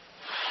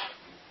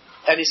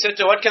 And he said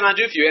to her, what can I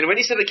do for you? And when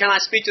he said, can I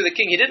speak to the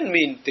king? He didn't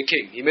mean the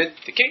king. He meant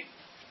the king.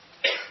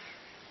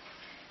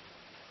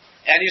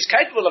 And he was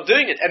capable of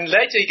doing it. And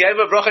later he gave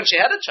her a bracha and she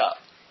had a child.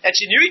 And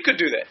she knew he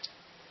could do that.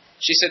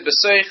 She said,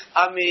 B'soich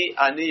ami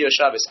ani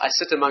yoshabes. I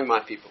sit among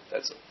my people.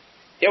 That's all.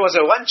 Here was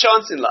her one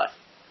chance in life.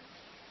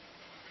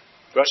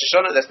 Rosh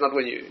Hashanah, that's not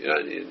when you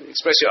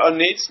express your own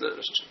needs. No,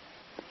 Rosh Hashanah.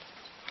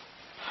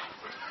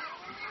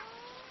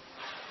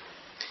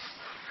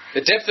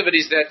 The depth of it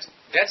is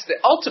that's the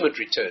ultimate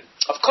return.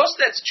 Of course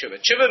that's tshuva.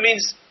 Tshuva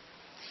means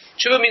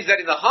that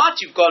in the heart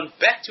you've gone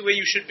back to where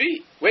you should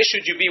be. Where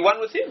should you be? One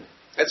with Him.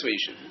 That's where you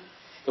should be.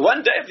 The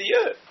one day of the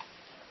year.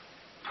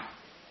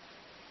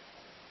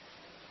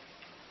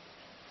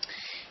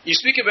 You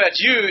speak about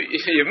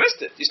you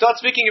missed it. You start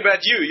speaking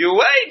about you're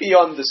way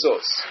beyond the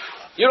source.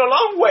 You're a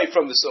long way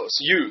from the source.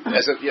 You,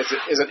 as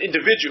an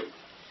individual.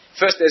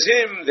 First there's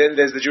Him, then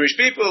there's the Jewish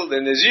people,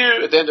 then there's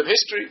you, at the end of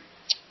history.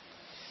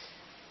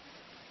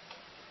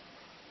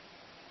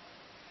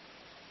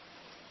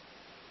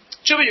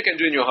 Tshuva you can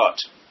do in your heart.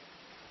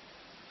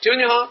 Do in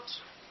your heart.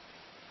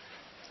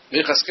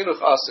 Minchas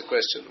Chinuch asked the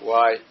question,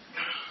 why?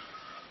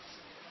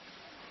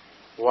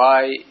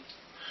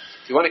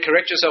 You want to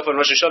correct yourself on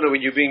Rosh Hashanah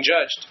when you're being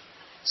judged.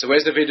 So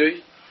where's the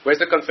vidui? Where's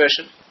the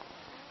confession?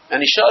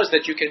 And he shows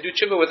that you can do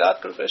tshuva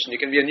without confession. You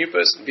can be a new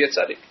person, be a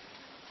tzaddik.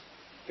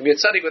 You can be a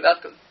tzaddik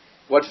without confession.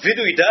 What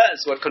vidui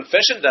does, what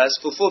confession does,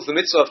 fulfills the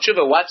mitzvah of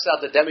tshuva, wipes out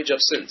the damage of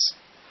sins.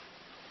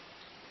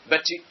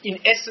 But to, in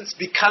essence,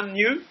 become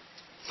new,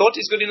 thought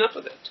is good enough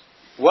for that.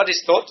 What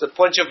is thought? The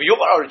point of your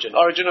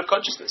origin of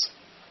consciousness.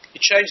 You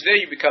change there,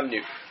 you become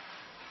new.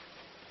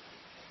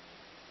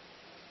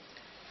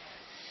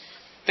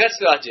 That's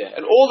the idea.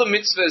 And all the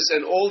mitzvahs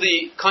and all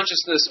the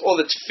consciousness, all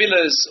the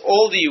tefillahs,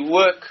 all the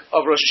work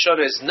of Rosh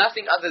Hashanah is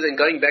nothing other than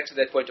going back to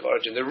that point of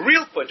origin. The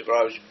real point of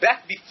origin.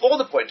 Back before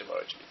the point of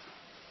origin.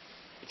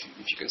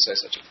 If you can say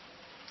such a thing.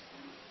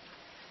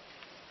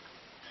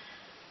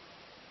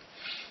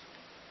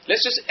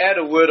 Let's just add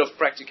a word of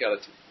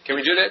practicality. Can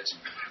we do that?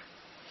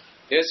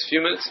 Yes, a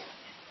few minutes.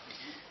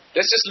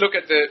 Let's just look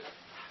at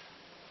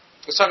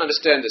let's try and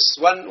understand this.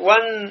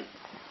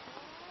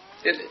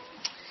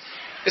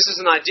 This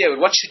is an idea.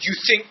 What should you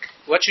think?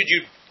 What should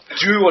you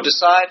do or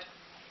decide?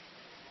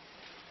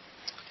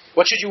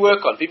 What should you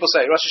work on? People say,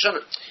 Rosh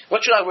Hashanah,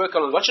 what should I work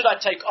on? What should I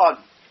take on?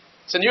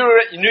 It's a New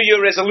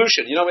Year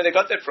resolution. You know where they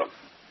got that from?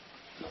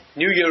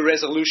 New Year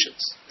resolutions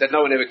that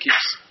no one ever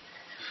keeps.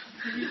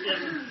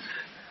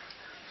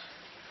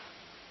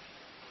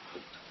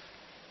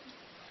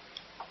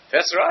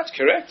 That's right,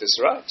 correct, that's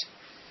right.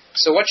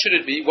 So what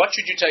should it be? What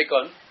should you take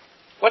on?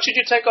 What should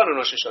you take on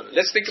Rosh Hashanah?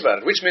 Let's think about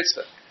it. Which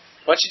mitzvah?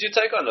 What should you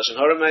take on? Lashon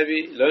Hara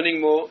maybe,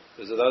 learning more.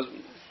 Those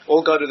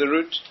all go to the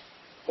root.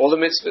 All the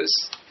mitzvahs.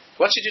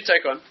 What should you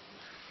take on?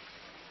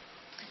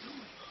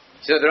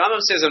 So the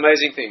Rambam says an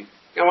amazing thing.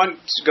 I won't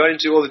go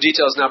into all the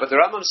details now, but the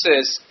Rambam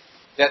says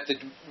that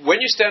when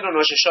you stand on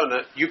Rosh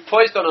Hashanah, you're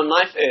poised on a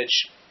knife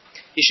edge.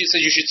 He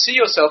says you should see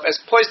yourself as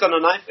poised on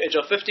a knife edge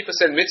of 50%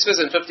 mitzvahs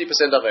and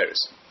 50%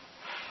 averos.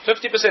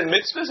 50%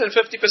 mitzvahs and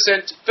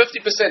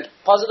 50%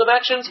 positive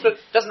actions, but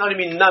it doesn't only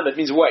mean number, it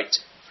means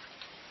weight.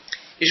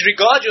 You should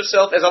regard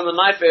yourself as on the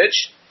knife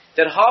edge,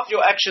 that half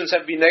your actions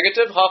have been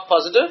negative, half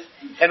positive,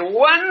 and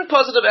one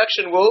positive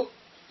action will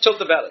tilt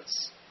the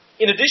balance.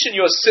 In addition,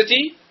 your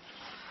city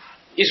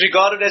is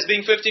regarded as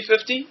being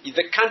 50-50,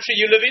 the country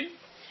you live in,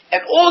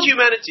 and all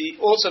humanity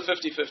also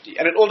 50-50,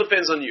 and it all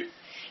depends on you.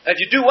 And if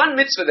you do one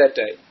mitzvah that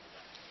day,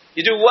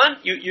 you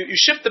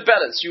shift the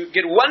balance, you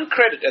get one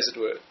credit, as it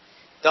were.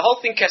 the whole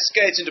thing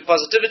cascades into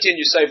positivity and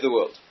you save the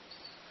world.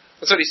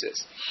 That's what he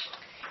says.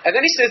 And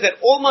then he says that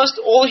almost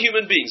all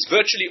human beings,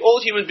 virtually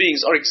all human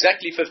beings, are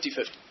exactly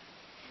 50-50.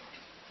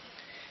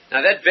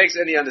 Now that begs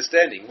any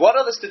understanding. What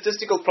are the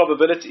statistical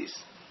probabilities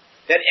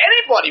that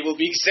anybody will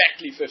be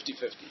exactly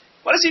 50-50?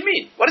 What does he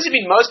mean? What does he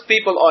mean most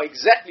people are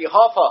exactly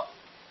half-half?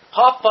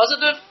 Half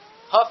positive,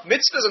 half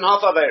mitzvahs and half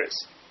averos.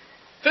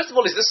 First of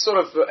all, is this sort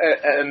of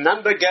a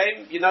number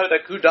game? You know,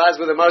 like who dies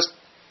with the most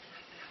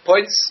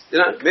points? You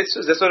know,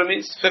 mitzvahs, that's what it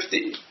means?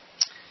 50.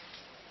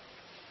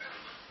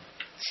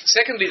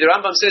 Secondly, the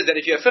Rambam says that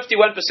if you have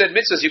 51%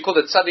 mitzvahs, you call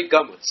it tzaddik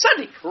gamur.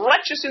 Tzaddik,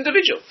 righteous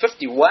individual.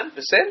 51%?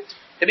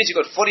 That means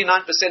you've got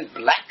 49%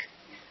 black.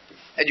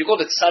 And you call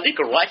it tzaddik,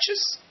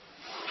 righteous?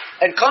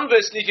 And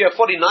conversely, if you have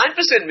 49%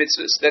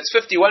 mitzvahs, that's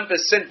 51%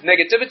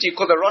 negativity, you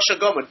call the Rosh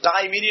gamur.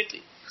 Die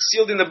immediately.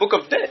 Sealed in the book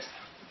of death.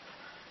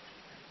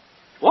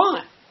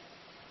 Why?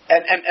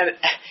 And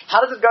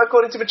how does it go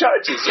according to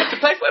majorities? You have to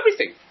pay for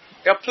everything.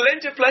 There are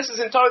plenty of places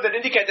in Torah that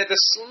indicate that the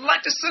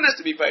slightest sin has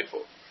to be paid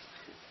for.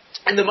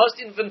 And the most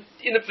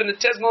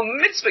infinitesimal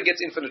mitzvah gets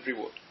infinite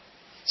reward.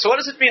 So what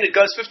does it mean? It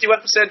goes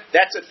 51%,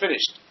 that's it,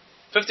 finished.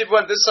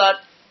 51% this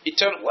side,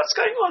 eternal. What's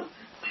going on?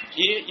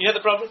 You hear the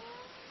problem?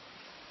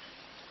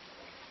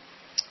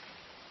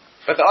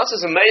 But the answer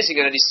is amazing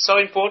and it is so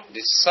important.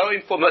 It's so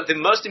important. The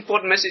most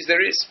important message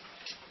there is.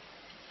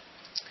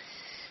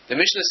 The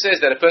Mishnah says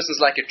that a person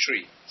is like a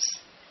tree.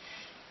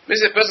 It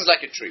means a person is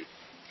like a tree.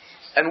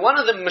 And one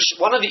of the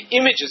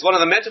images, one of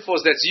the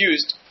metaphors that's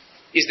used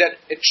is that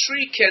a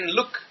tree can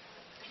look,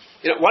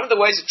 one of the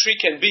ways a tree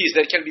can be is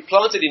that it can be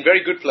planted in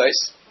very good place,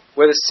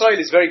 where the soil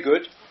is very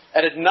good,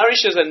 and it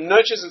nourishes and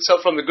nurtures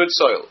itself from the good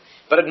soil.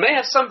 But it may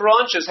have some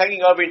branches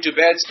hanging over into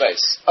bad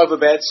space, over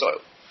bad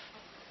soil.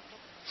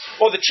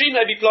 Or the tree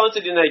may be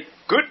planted in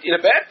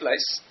a bad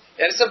place,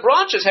 and some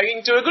branches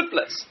hanging to a good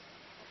place.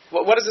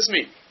 What does this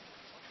mean?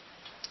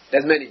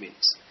 There's many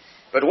meanings.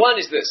 But one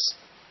is this.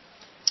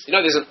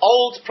 There's an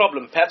old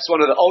problem, perhaps one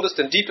of the oldest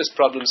and deepest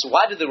problems.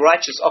 Why do the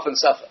righteous often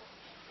suffer?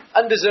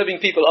 Undeserving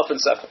people often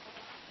suffer.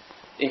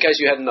 In case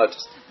you hadn't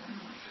noticed.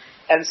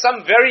 And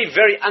some very,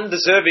 very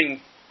undeserving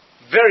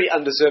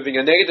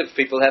and negative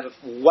people have a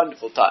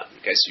wonderful time,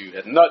 in case you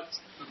hadn't noticed.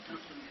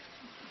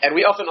 And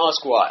we often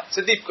ask why. It's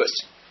a deep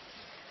question.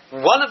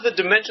 One of the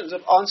dimensions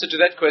of answer to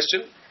that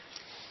question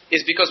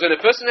is because when a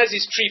person has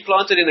his tree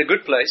planted in a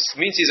good place,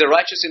 means he's a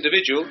righteous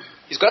individual,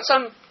 he's got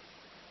some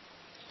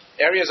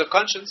areas of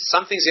conscience,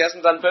 some things he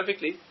hasn't done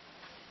perfectly.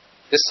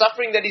 The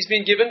suffering that he's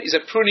been given is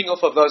a pruning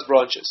off of those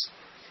branches.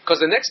 Because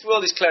the next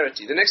world is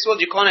clarity. The next world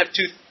you can't have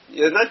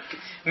there's no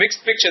mixed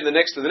picture in the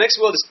next world. The next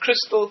world is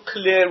crystal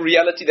clear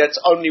reality that's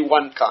only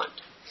one kind.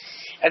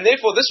 And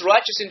therefore this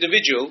righteous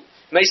individual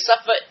may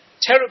suffer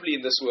terribly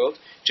in this world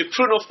to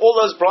prune off all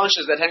those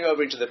branches that hang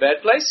over into the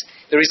bad place.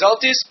 The result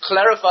is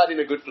clarified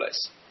in a good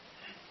place.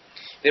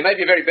 There may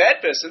be a very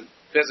bad person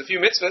who has a few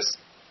mitzvahs.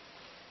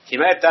 He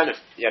may have done it,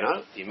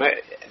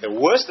 the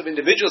worst of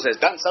individuals has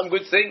done some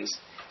good things.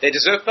 They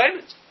deserve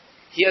payment.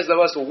 He has the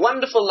most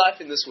wonderful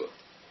life in this world.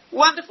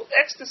 Wonderful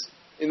ecstasy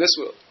in this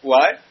world.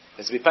 Why? He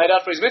has to be paid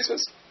out for his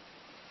mitzvahs.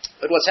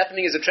 But what's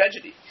happening is a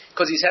tragedy.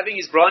 Because he's having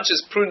his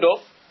branches pruned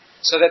off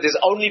so that there's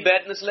only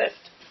badness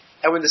left.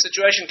 And when the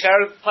situation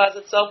clarifies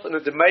itself in a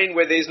domain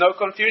where there is no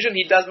confusion,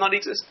 he does not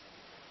exist.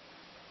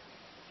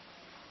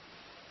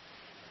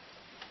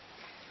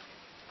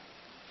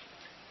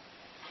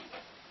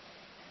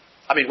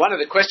 One of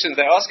the questions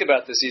they ask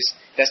about this is,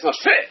 that's not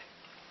fair.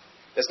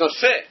 That's not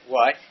fair.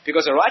 Why?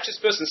 Because a righteous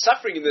person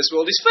suffering in this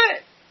world is fair.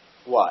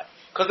 Why?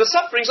 Because the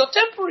sufferings are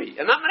temporary.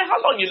 And no matter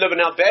how long you live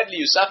and how badly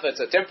you suffer, it's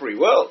a temporary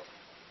world.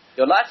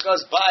 Your life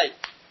goes by.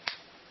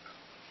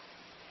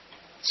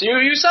 So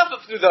you suffer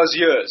through those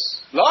years,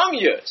 long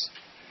years.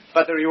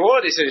 But the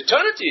reward is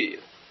eternity.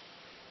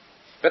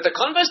 But the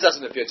converse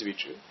doesn't appear to be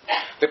true.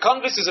 The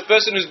converse is a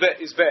person who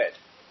is bad.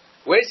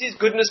 Where's his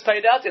goodness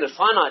paid out? In a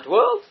finite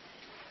world?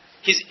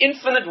 His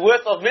infinite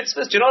worth of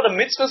mitzvahs. Do you know what a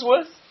mitzvah's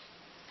worth?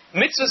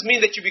 Mitzvahs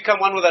mean that you become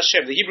one with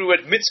Hashem. The Hebrew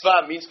word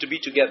mitzvah means to be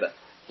together.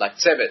 Like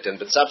tzevet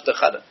and betzavta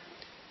chada.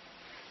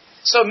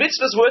 So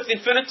mitzvah's worth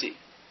infinity.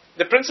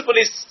 The principle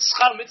is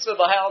schar mitzvah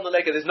b'hayal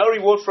maleka. There's no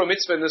reward for a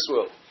mitzvah in this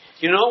world.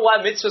 You know why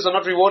mitzvahs are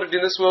not rewarded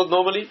in this world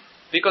normally?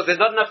 Because there's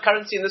not enough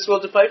currency in this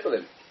world to pay for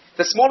them.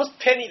 The smallest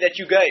penny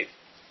that you gave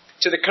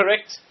to the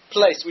correct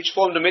place which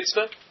formed a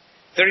mitzvah,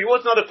 the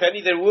reward's not a penny,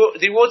 the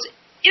reward's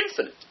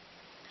infinite.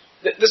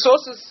 Our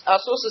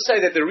sources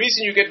say that the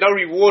reason you get no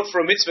reward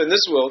for a mitzvah in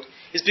this world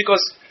is because,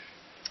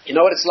 you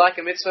know what it's like,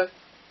 a mitzvah?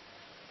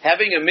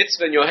 Having a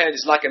mitzvah in your hand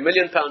is like £1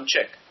 million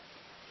check.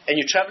 And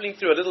you're traveling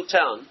through a little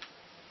town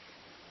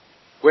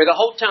where the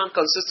whole town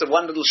consists of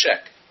one little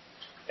shack.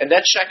 And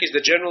that shack is the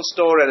general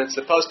store, and it's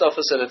the post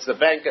office, and it's the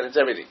bank, and it's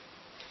everything.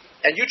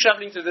 And you're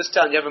traveling through this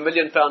town, you have £1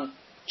 million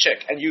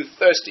check, and you're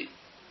thirsty.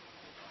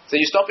 So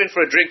you stop in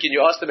for a drink and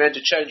you ask the man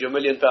to change your £1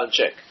 million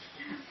check.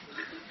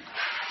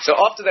 So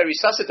after they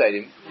resuscitate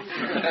him,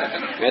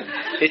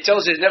 he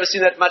tells you he's never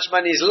seen that much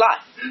money in his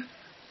life.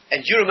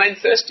 And you remain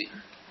thirsty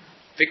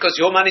because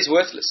your money's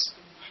worthless.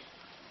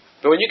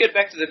 But when you get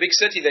back to the big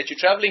city that you're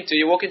traveling to,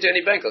 you walk into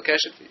any bank, they'll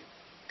cash it for you.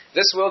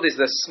 This world is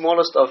the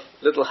smallest of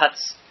little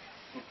huts,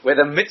 where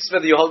the mitzvah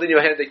that you hold in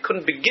your hand, they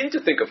couldn't begin to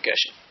think of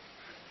cashing.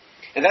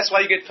 And that's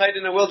why you get paid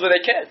in a world where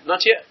they can,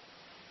 not here.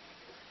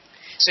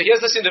 So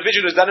here's this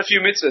individual who's done a few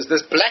mitzvahs,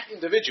 this black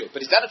individual,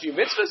 but he's done a few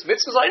mitzvahs.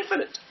 Mitzvahs are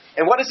infinite.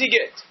 And what does he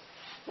get?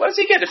 What does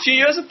he get? A few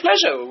years of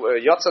pleasure,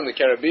 yachts on the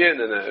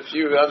Caribbean and a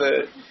few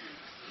other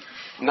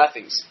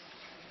nothings.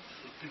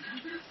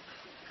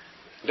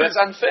 That's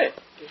unfair.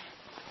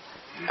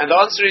 And the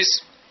answer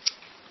is,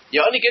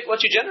 you only get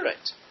what you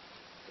generate.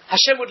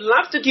 Hashem would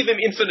love to give him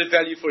infinite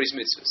value for his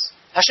mitzvahs.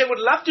 Hashem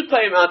would love to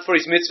pay him out for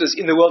his mitzvahs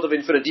in the world of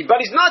infinity, but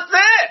he's not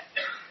there.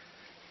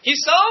 He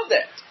sold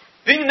that.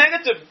 Being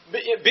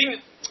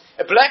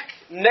a black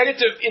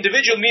negative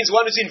individual means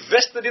one who's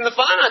invested in the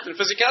finite and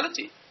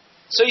physicality.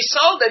 So he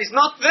sold that. He's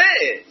not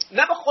there.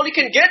 Never all he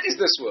can get is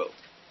this world.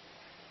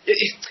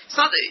 It's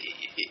not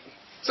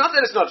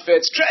that it's not fair.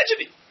 It's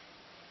tragedy.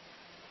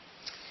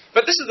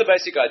 But this is the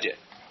basic idea.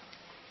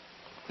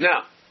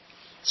 Now,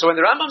 so when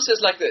the Rambam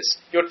says like this,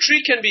 your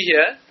tree can be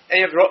here and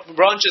you have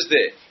branches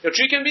there. Your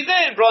tree can be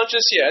there and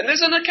branches here. And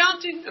there's an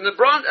accounting and a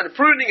branch and a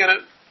pruning and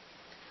a...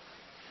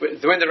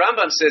 When the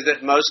Rambam says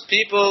that most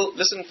people,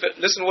 listen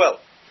well.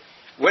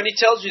 When he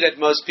tells you that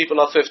most people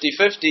are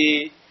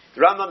 50-50,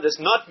 the Rambam does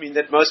not mean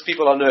that most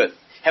people on earth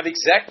have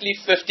exactly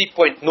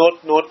 50.00%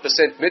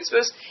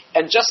 mitzvahs,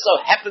 and just so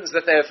happens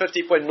that they have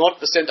 50.0%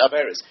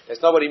 averos.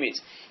 That's not what he means.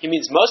 He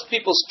means most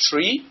people's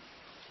tree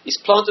is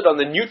planted on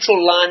the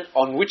neutral line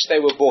on which they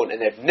were born,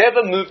 and they've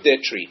never moved their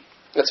tree.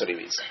 That's what he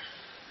means.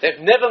 They've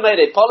never made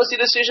a policy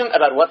decision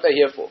about what they're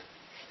here for.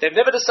 They've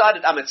never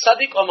decided, I'm a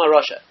tzaddik or I'm a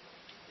Rosha.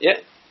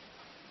 Yeah?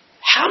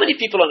 How many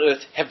people on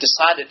earth have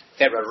decided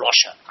they're a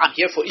Rosha? I'm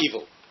here for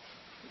evil.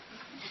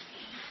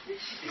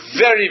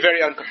 Very,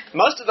 very uncommon.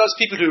 Most of those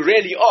people who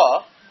really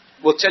are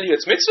will tell you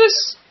it's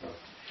mitzvahs.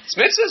 It's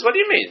mitzvahs? What do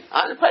you mean?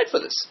 I didn't pay for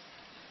this.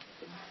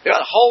 You've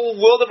got a whole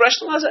world of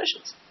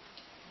rationalizations.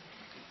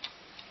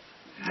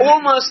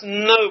 Almost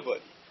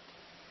nobody,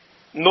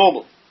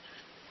 normal,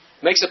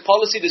 makes a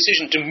policy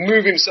decision to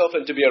move himself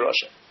and to be a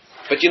Rosha.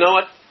 But you know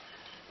what?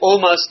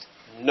 Almost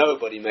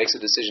nobody makes a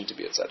decision to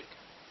be a tzaddik.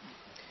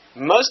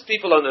 Most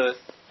people on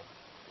earth,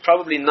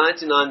 probably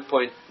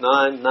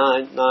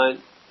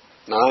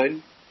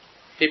 99.9999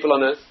 people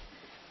on earth,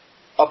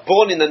 are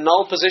born in the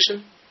null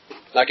position,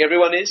 like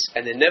everyone is,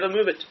 and they never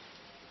move it.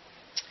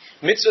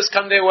 Mitzvahs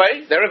come their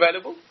way, they're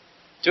available.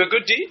 Do a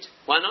good deed,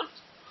 why not?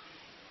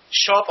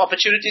 Sharp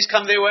opportunities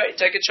come their way,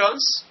 take a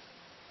chance.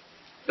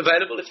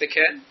 Available if they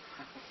can.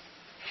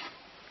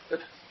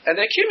 And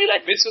they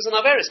accumulate mitzvahs and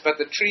averos, but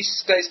the tree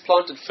stays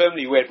planted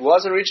firmly where it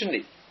was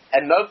originally.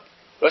 And no,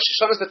 Rosh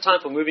Hashana is the time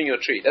for moving your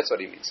tree. That's what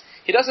he means.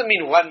 He doesn't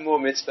mean one more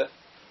mitzvah.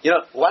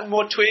 One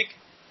more twig.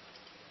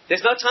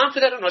 There's no time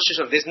for that on Rosh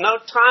Hashana. There's no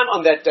time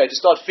on that day to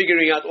start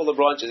figuring out all the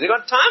branches. They've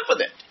got time for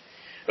that.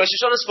 Rosh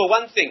Hashana is for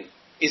one thing,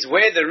 is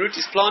where the root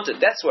is planted.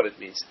 That's what it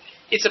means.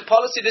 It's a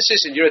policy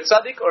decision. You're a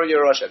tzaddik or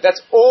you're a Rosh.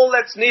 That's all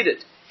that's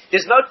needed.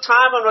 There's no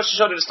time on Rosh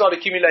Hashana to start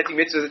accumulating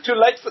mitzvahs. It's too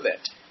late for that.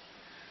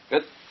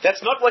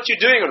 That's not what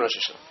you're doing on Rosh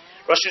Hashana.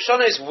 Rosh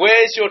Hashana is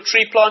where's your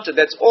tree planted.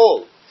 That's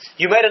all.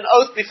 You made an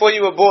oath before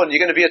you were born.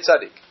 You're going to be a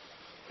tzaddik.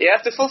 You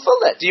have to fulfill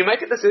that. Do you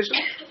make a decision?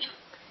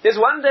 There's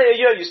one day a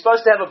year you're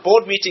supposed to have a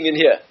board meeting in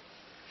here.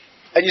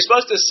 And you're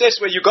supposed to assess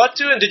where you got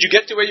to and did you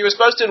get to where you were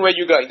supposed to and where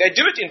you're going. They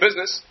do it in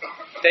business.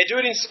 They do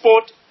it in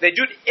sport. They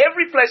do it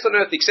every place on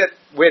earth except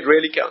where it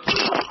really counts.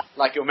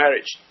 Like your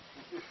marriage.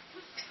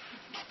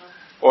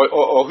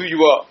 Or who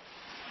you are.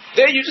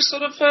 There you just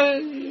sort of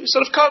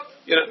cope.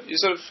 You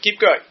sort of keep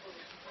going.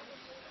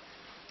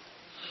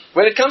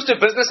 When it comes to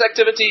business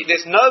activity,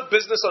 there's no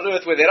business on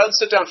earth where they don't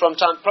sit down from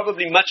time,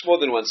 probably much more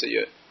than once a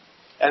year.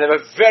 And have a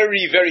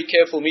very, very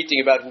careful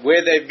meeting about where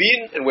they've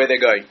been and where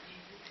they're going.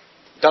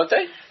 Don't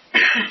they?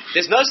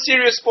 There's no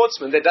serious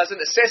sportsman that doesn't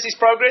assess his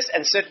progress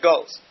and set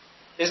goals.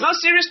 There's no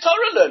serious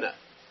Torah learner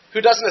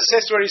who doesn't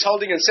assess where he's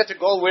holding and set a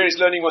goal where his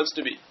learning wants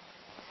to be.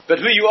 But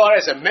who you are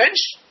as a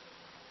mensch,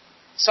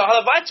 so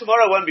halavai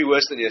tomorrow won't be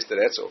worse than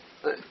yesterday, that's all.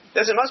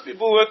 Most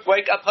people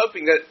wake up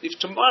hoping that if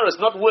tomorrow is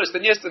not worse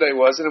than yesterday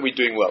was, then we're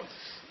doing well.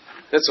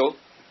 That's all.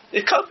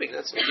 You're coping,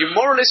 that's all. You're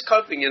more or less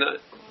coping,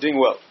 doing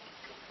well.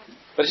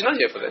 But you're not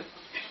here for that.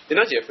 You're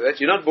not here for that.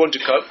 You're not born to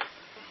cope.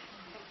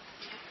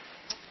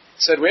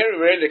 So where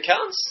it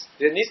counts,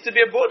 there needs to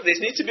be a board. There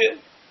needs to be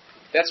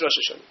that's Rosh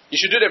Hashanah. You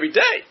should do it every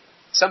day.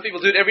 Some people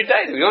do it every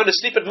day. They're going to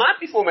sleep at night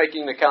before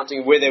making an accounting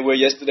of where they were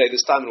yesterday,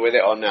 this time, and where they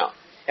are now.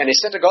 And they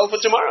set a goal for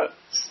tomorrow.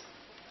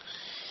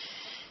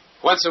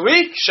 Once a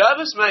week,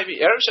 Shabbos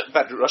maybe,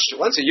 but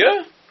once a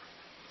year.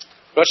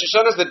 Rosh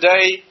Hashanah is the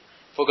day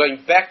for going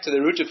back to the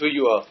root of who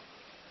you are.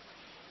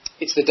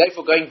 It's the day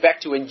for going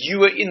back to when you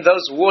were in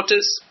those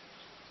waters,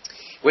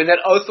 when that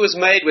oath was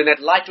made, when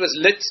that light was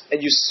lit,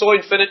 and you saw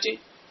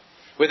infinity,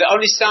 where the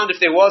only sound, if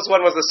there was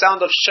one, was the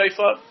sound of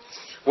shofar,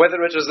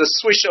 whether it was the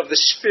swish of the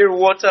sphere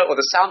water or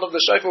the sound of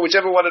the shofar,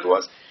 whichever one it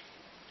was.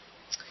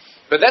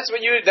 But that's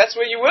where you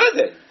were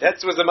then.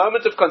 That was the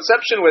moment of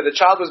conception where the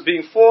child was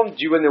being formed.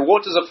 You were in the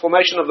waters of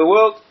formation of the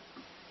world.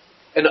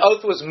 An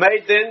oath was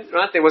made then,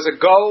 right? There was a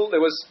goal,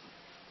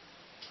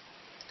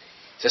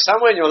 so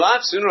somewhere in your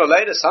life, sooner or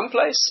later,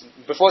 someplace,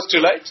 before it's too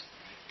late.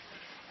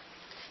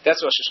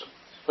 That's Rosh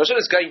Hashanah. Rosh Hashanah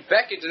is going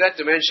back into that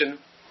dimension,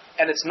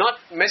 and it's not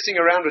messing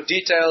around with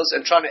details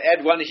and trying to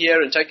add one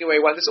here and take away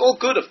one. It's all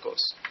good, of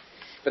course.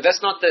 But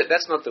that's not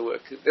the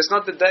work. That's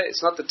not the day.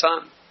 It's not the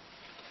time.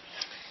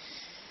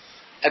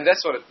 And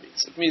that's what it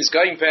means. It means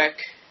going back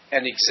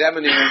and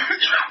examining,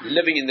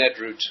 living in that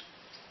route.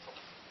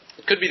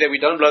 It could be that we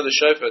don't blow the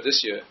shofar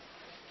this year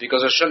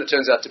because Rosh Hashanah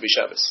turns out to be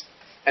Shabbos.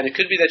 And it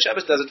could be that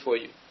Shabbos does it for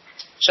you.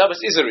 Shabbos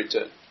is a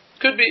return.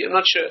 Could be, I'm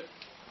not sure.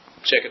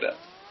 Check it out.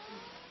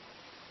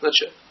 Not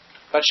sure.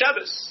 But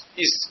Shabbos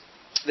is,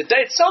 the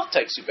day itself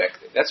takes you back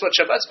there. That's what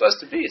Shabbat's supposed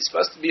to be. It's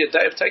supposed to be a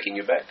day of taking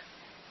you back.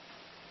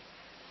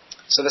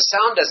 So the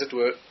sound, as it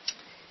were,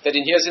 that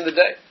inheres in the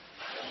day.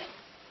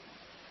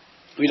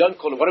 We don't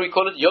call it, what do we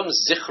call it? Yom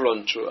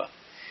Zichron Trua.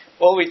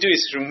 All we do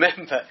is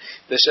remember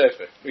the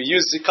shofar. We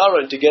use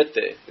Zikaron to get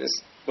there.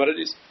 That's what it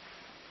is.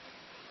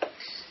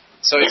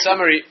 So in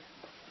summary,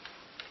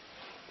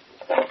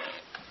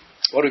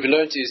 what we've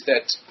learned is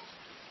that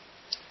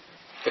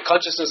the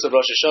consciousness of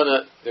Rosh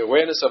Hashanah, the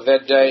awareness of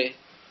that day,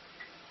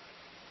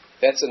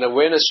 that's an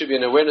awareness, should be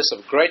an awareness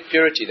of great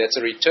purity. That's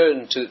a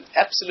return to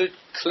absolute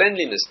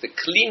cleanliness, the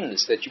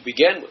cleanness that you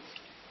began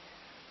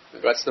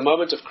with. That's the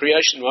moment of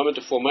creation, moment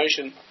of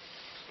formation.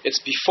 It's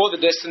before the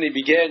destiny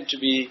began to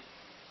be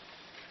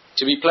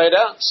played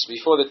out,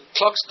 before the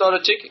clock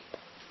started ticking.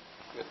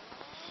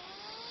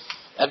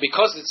 And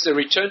because it's a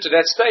return to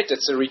that state,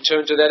 it's a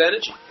return to that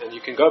energy. And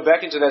you can go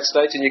back into that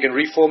state and you can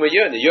reform a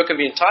year. And the year can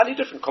be entirely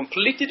different,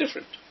 completely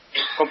different.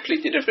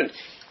 Completely different.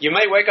 You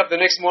may wake up the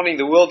next morning,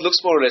 the world looks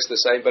more or less the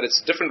same, but it's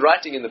different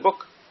writing in the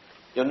book.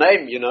 Your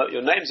name,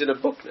 your name's in a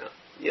book now.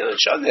 You don't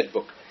show that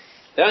book.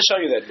 They don't show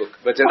you that book.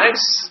 But your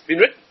name's been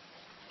written.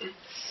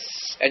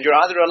 And you're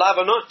either alive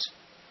or not.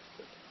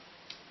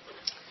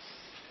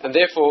 And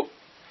therefore,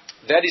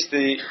 that is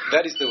the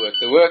work.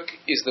 The work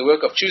is the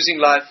work of choosing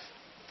life,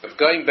 of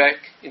going back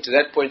into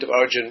that point of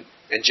origin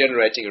and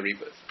generating a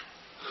rebirth.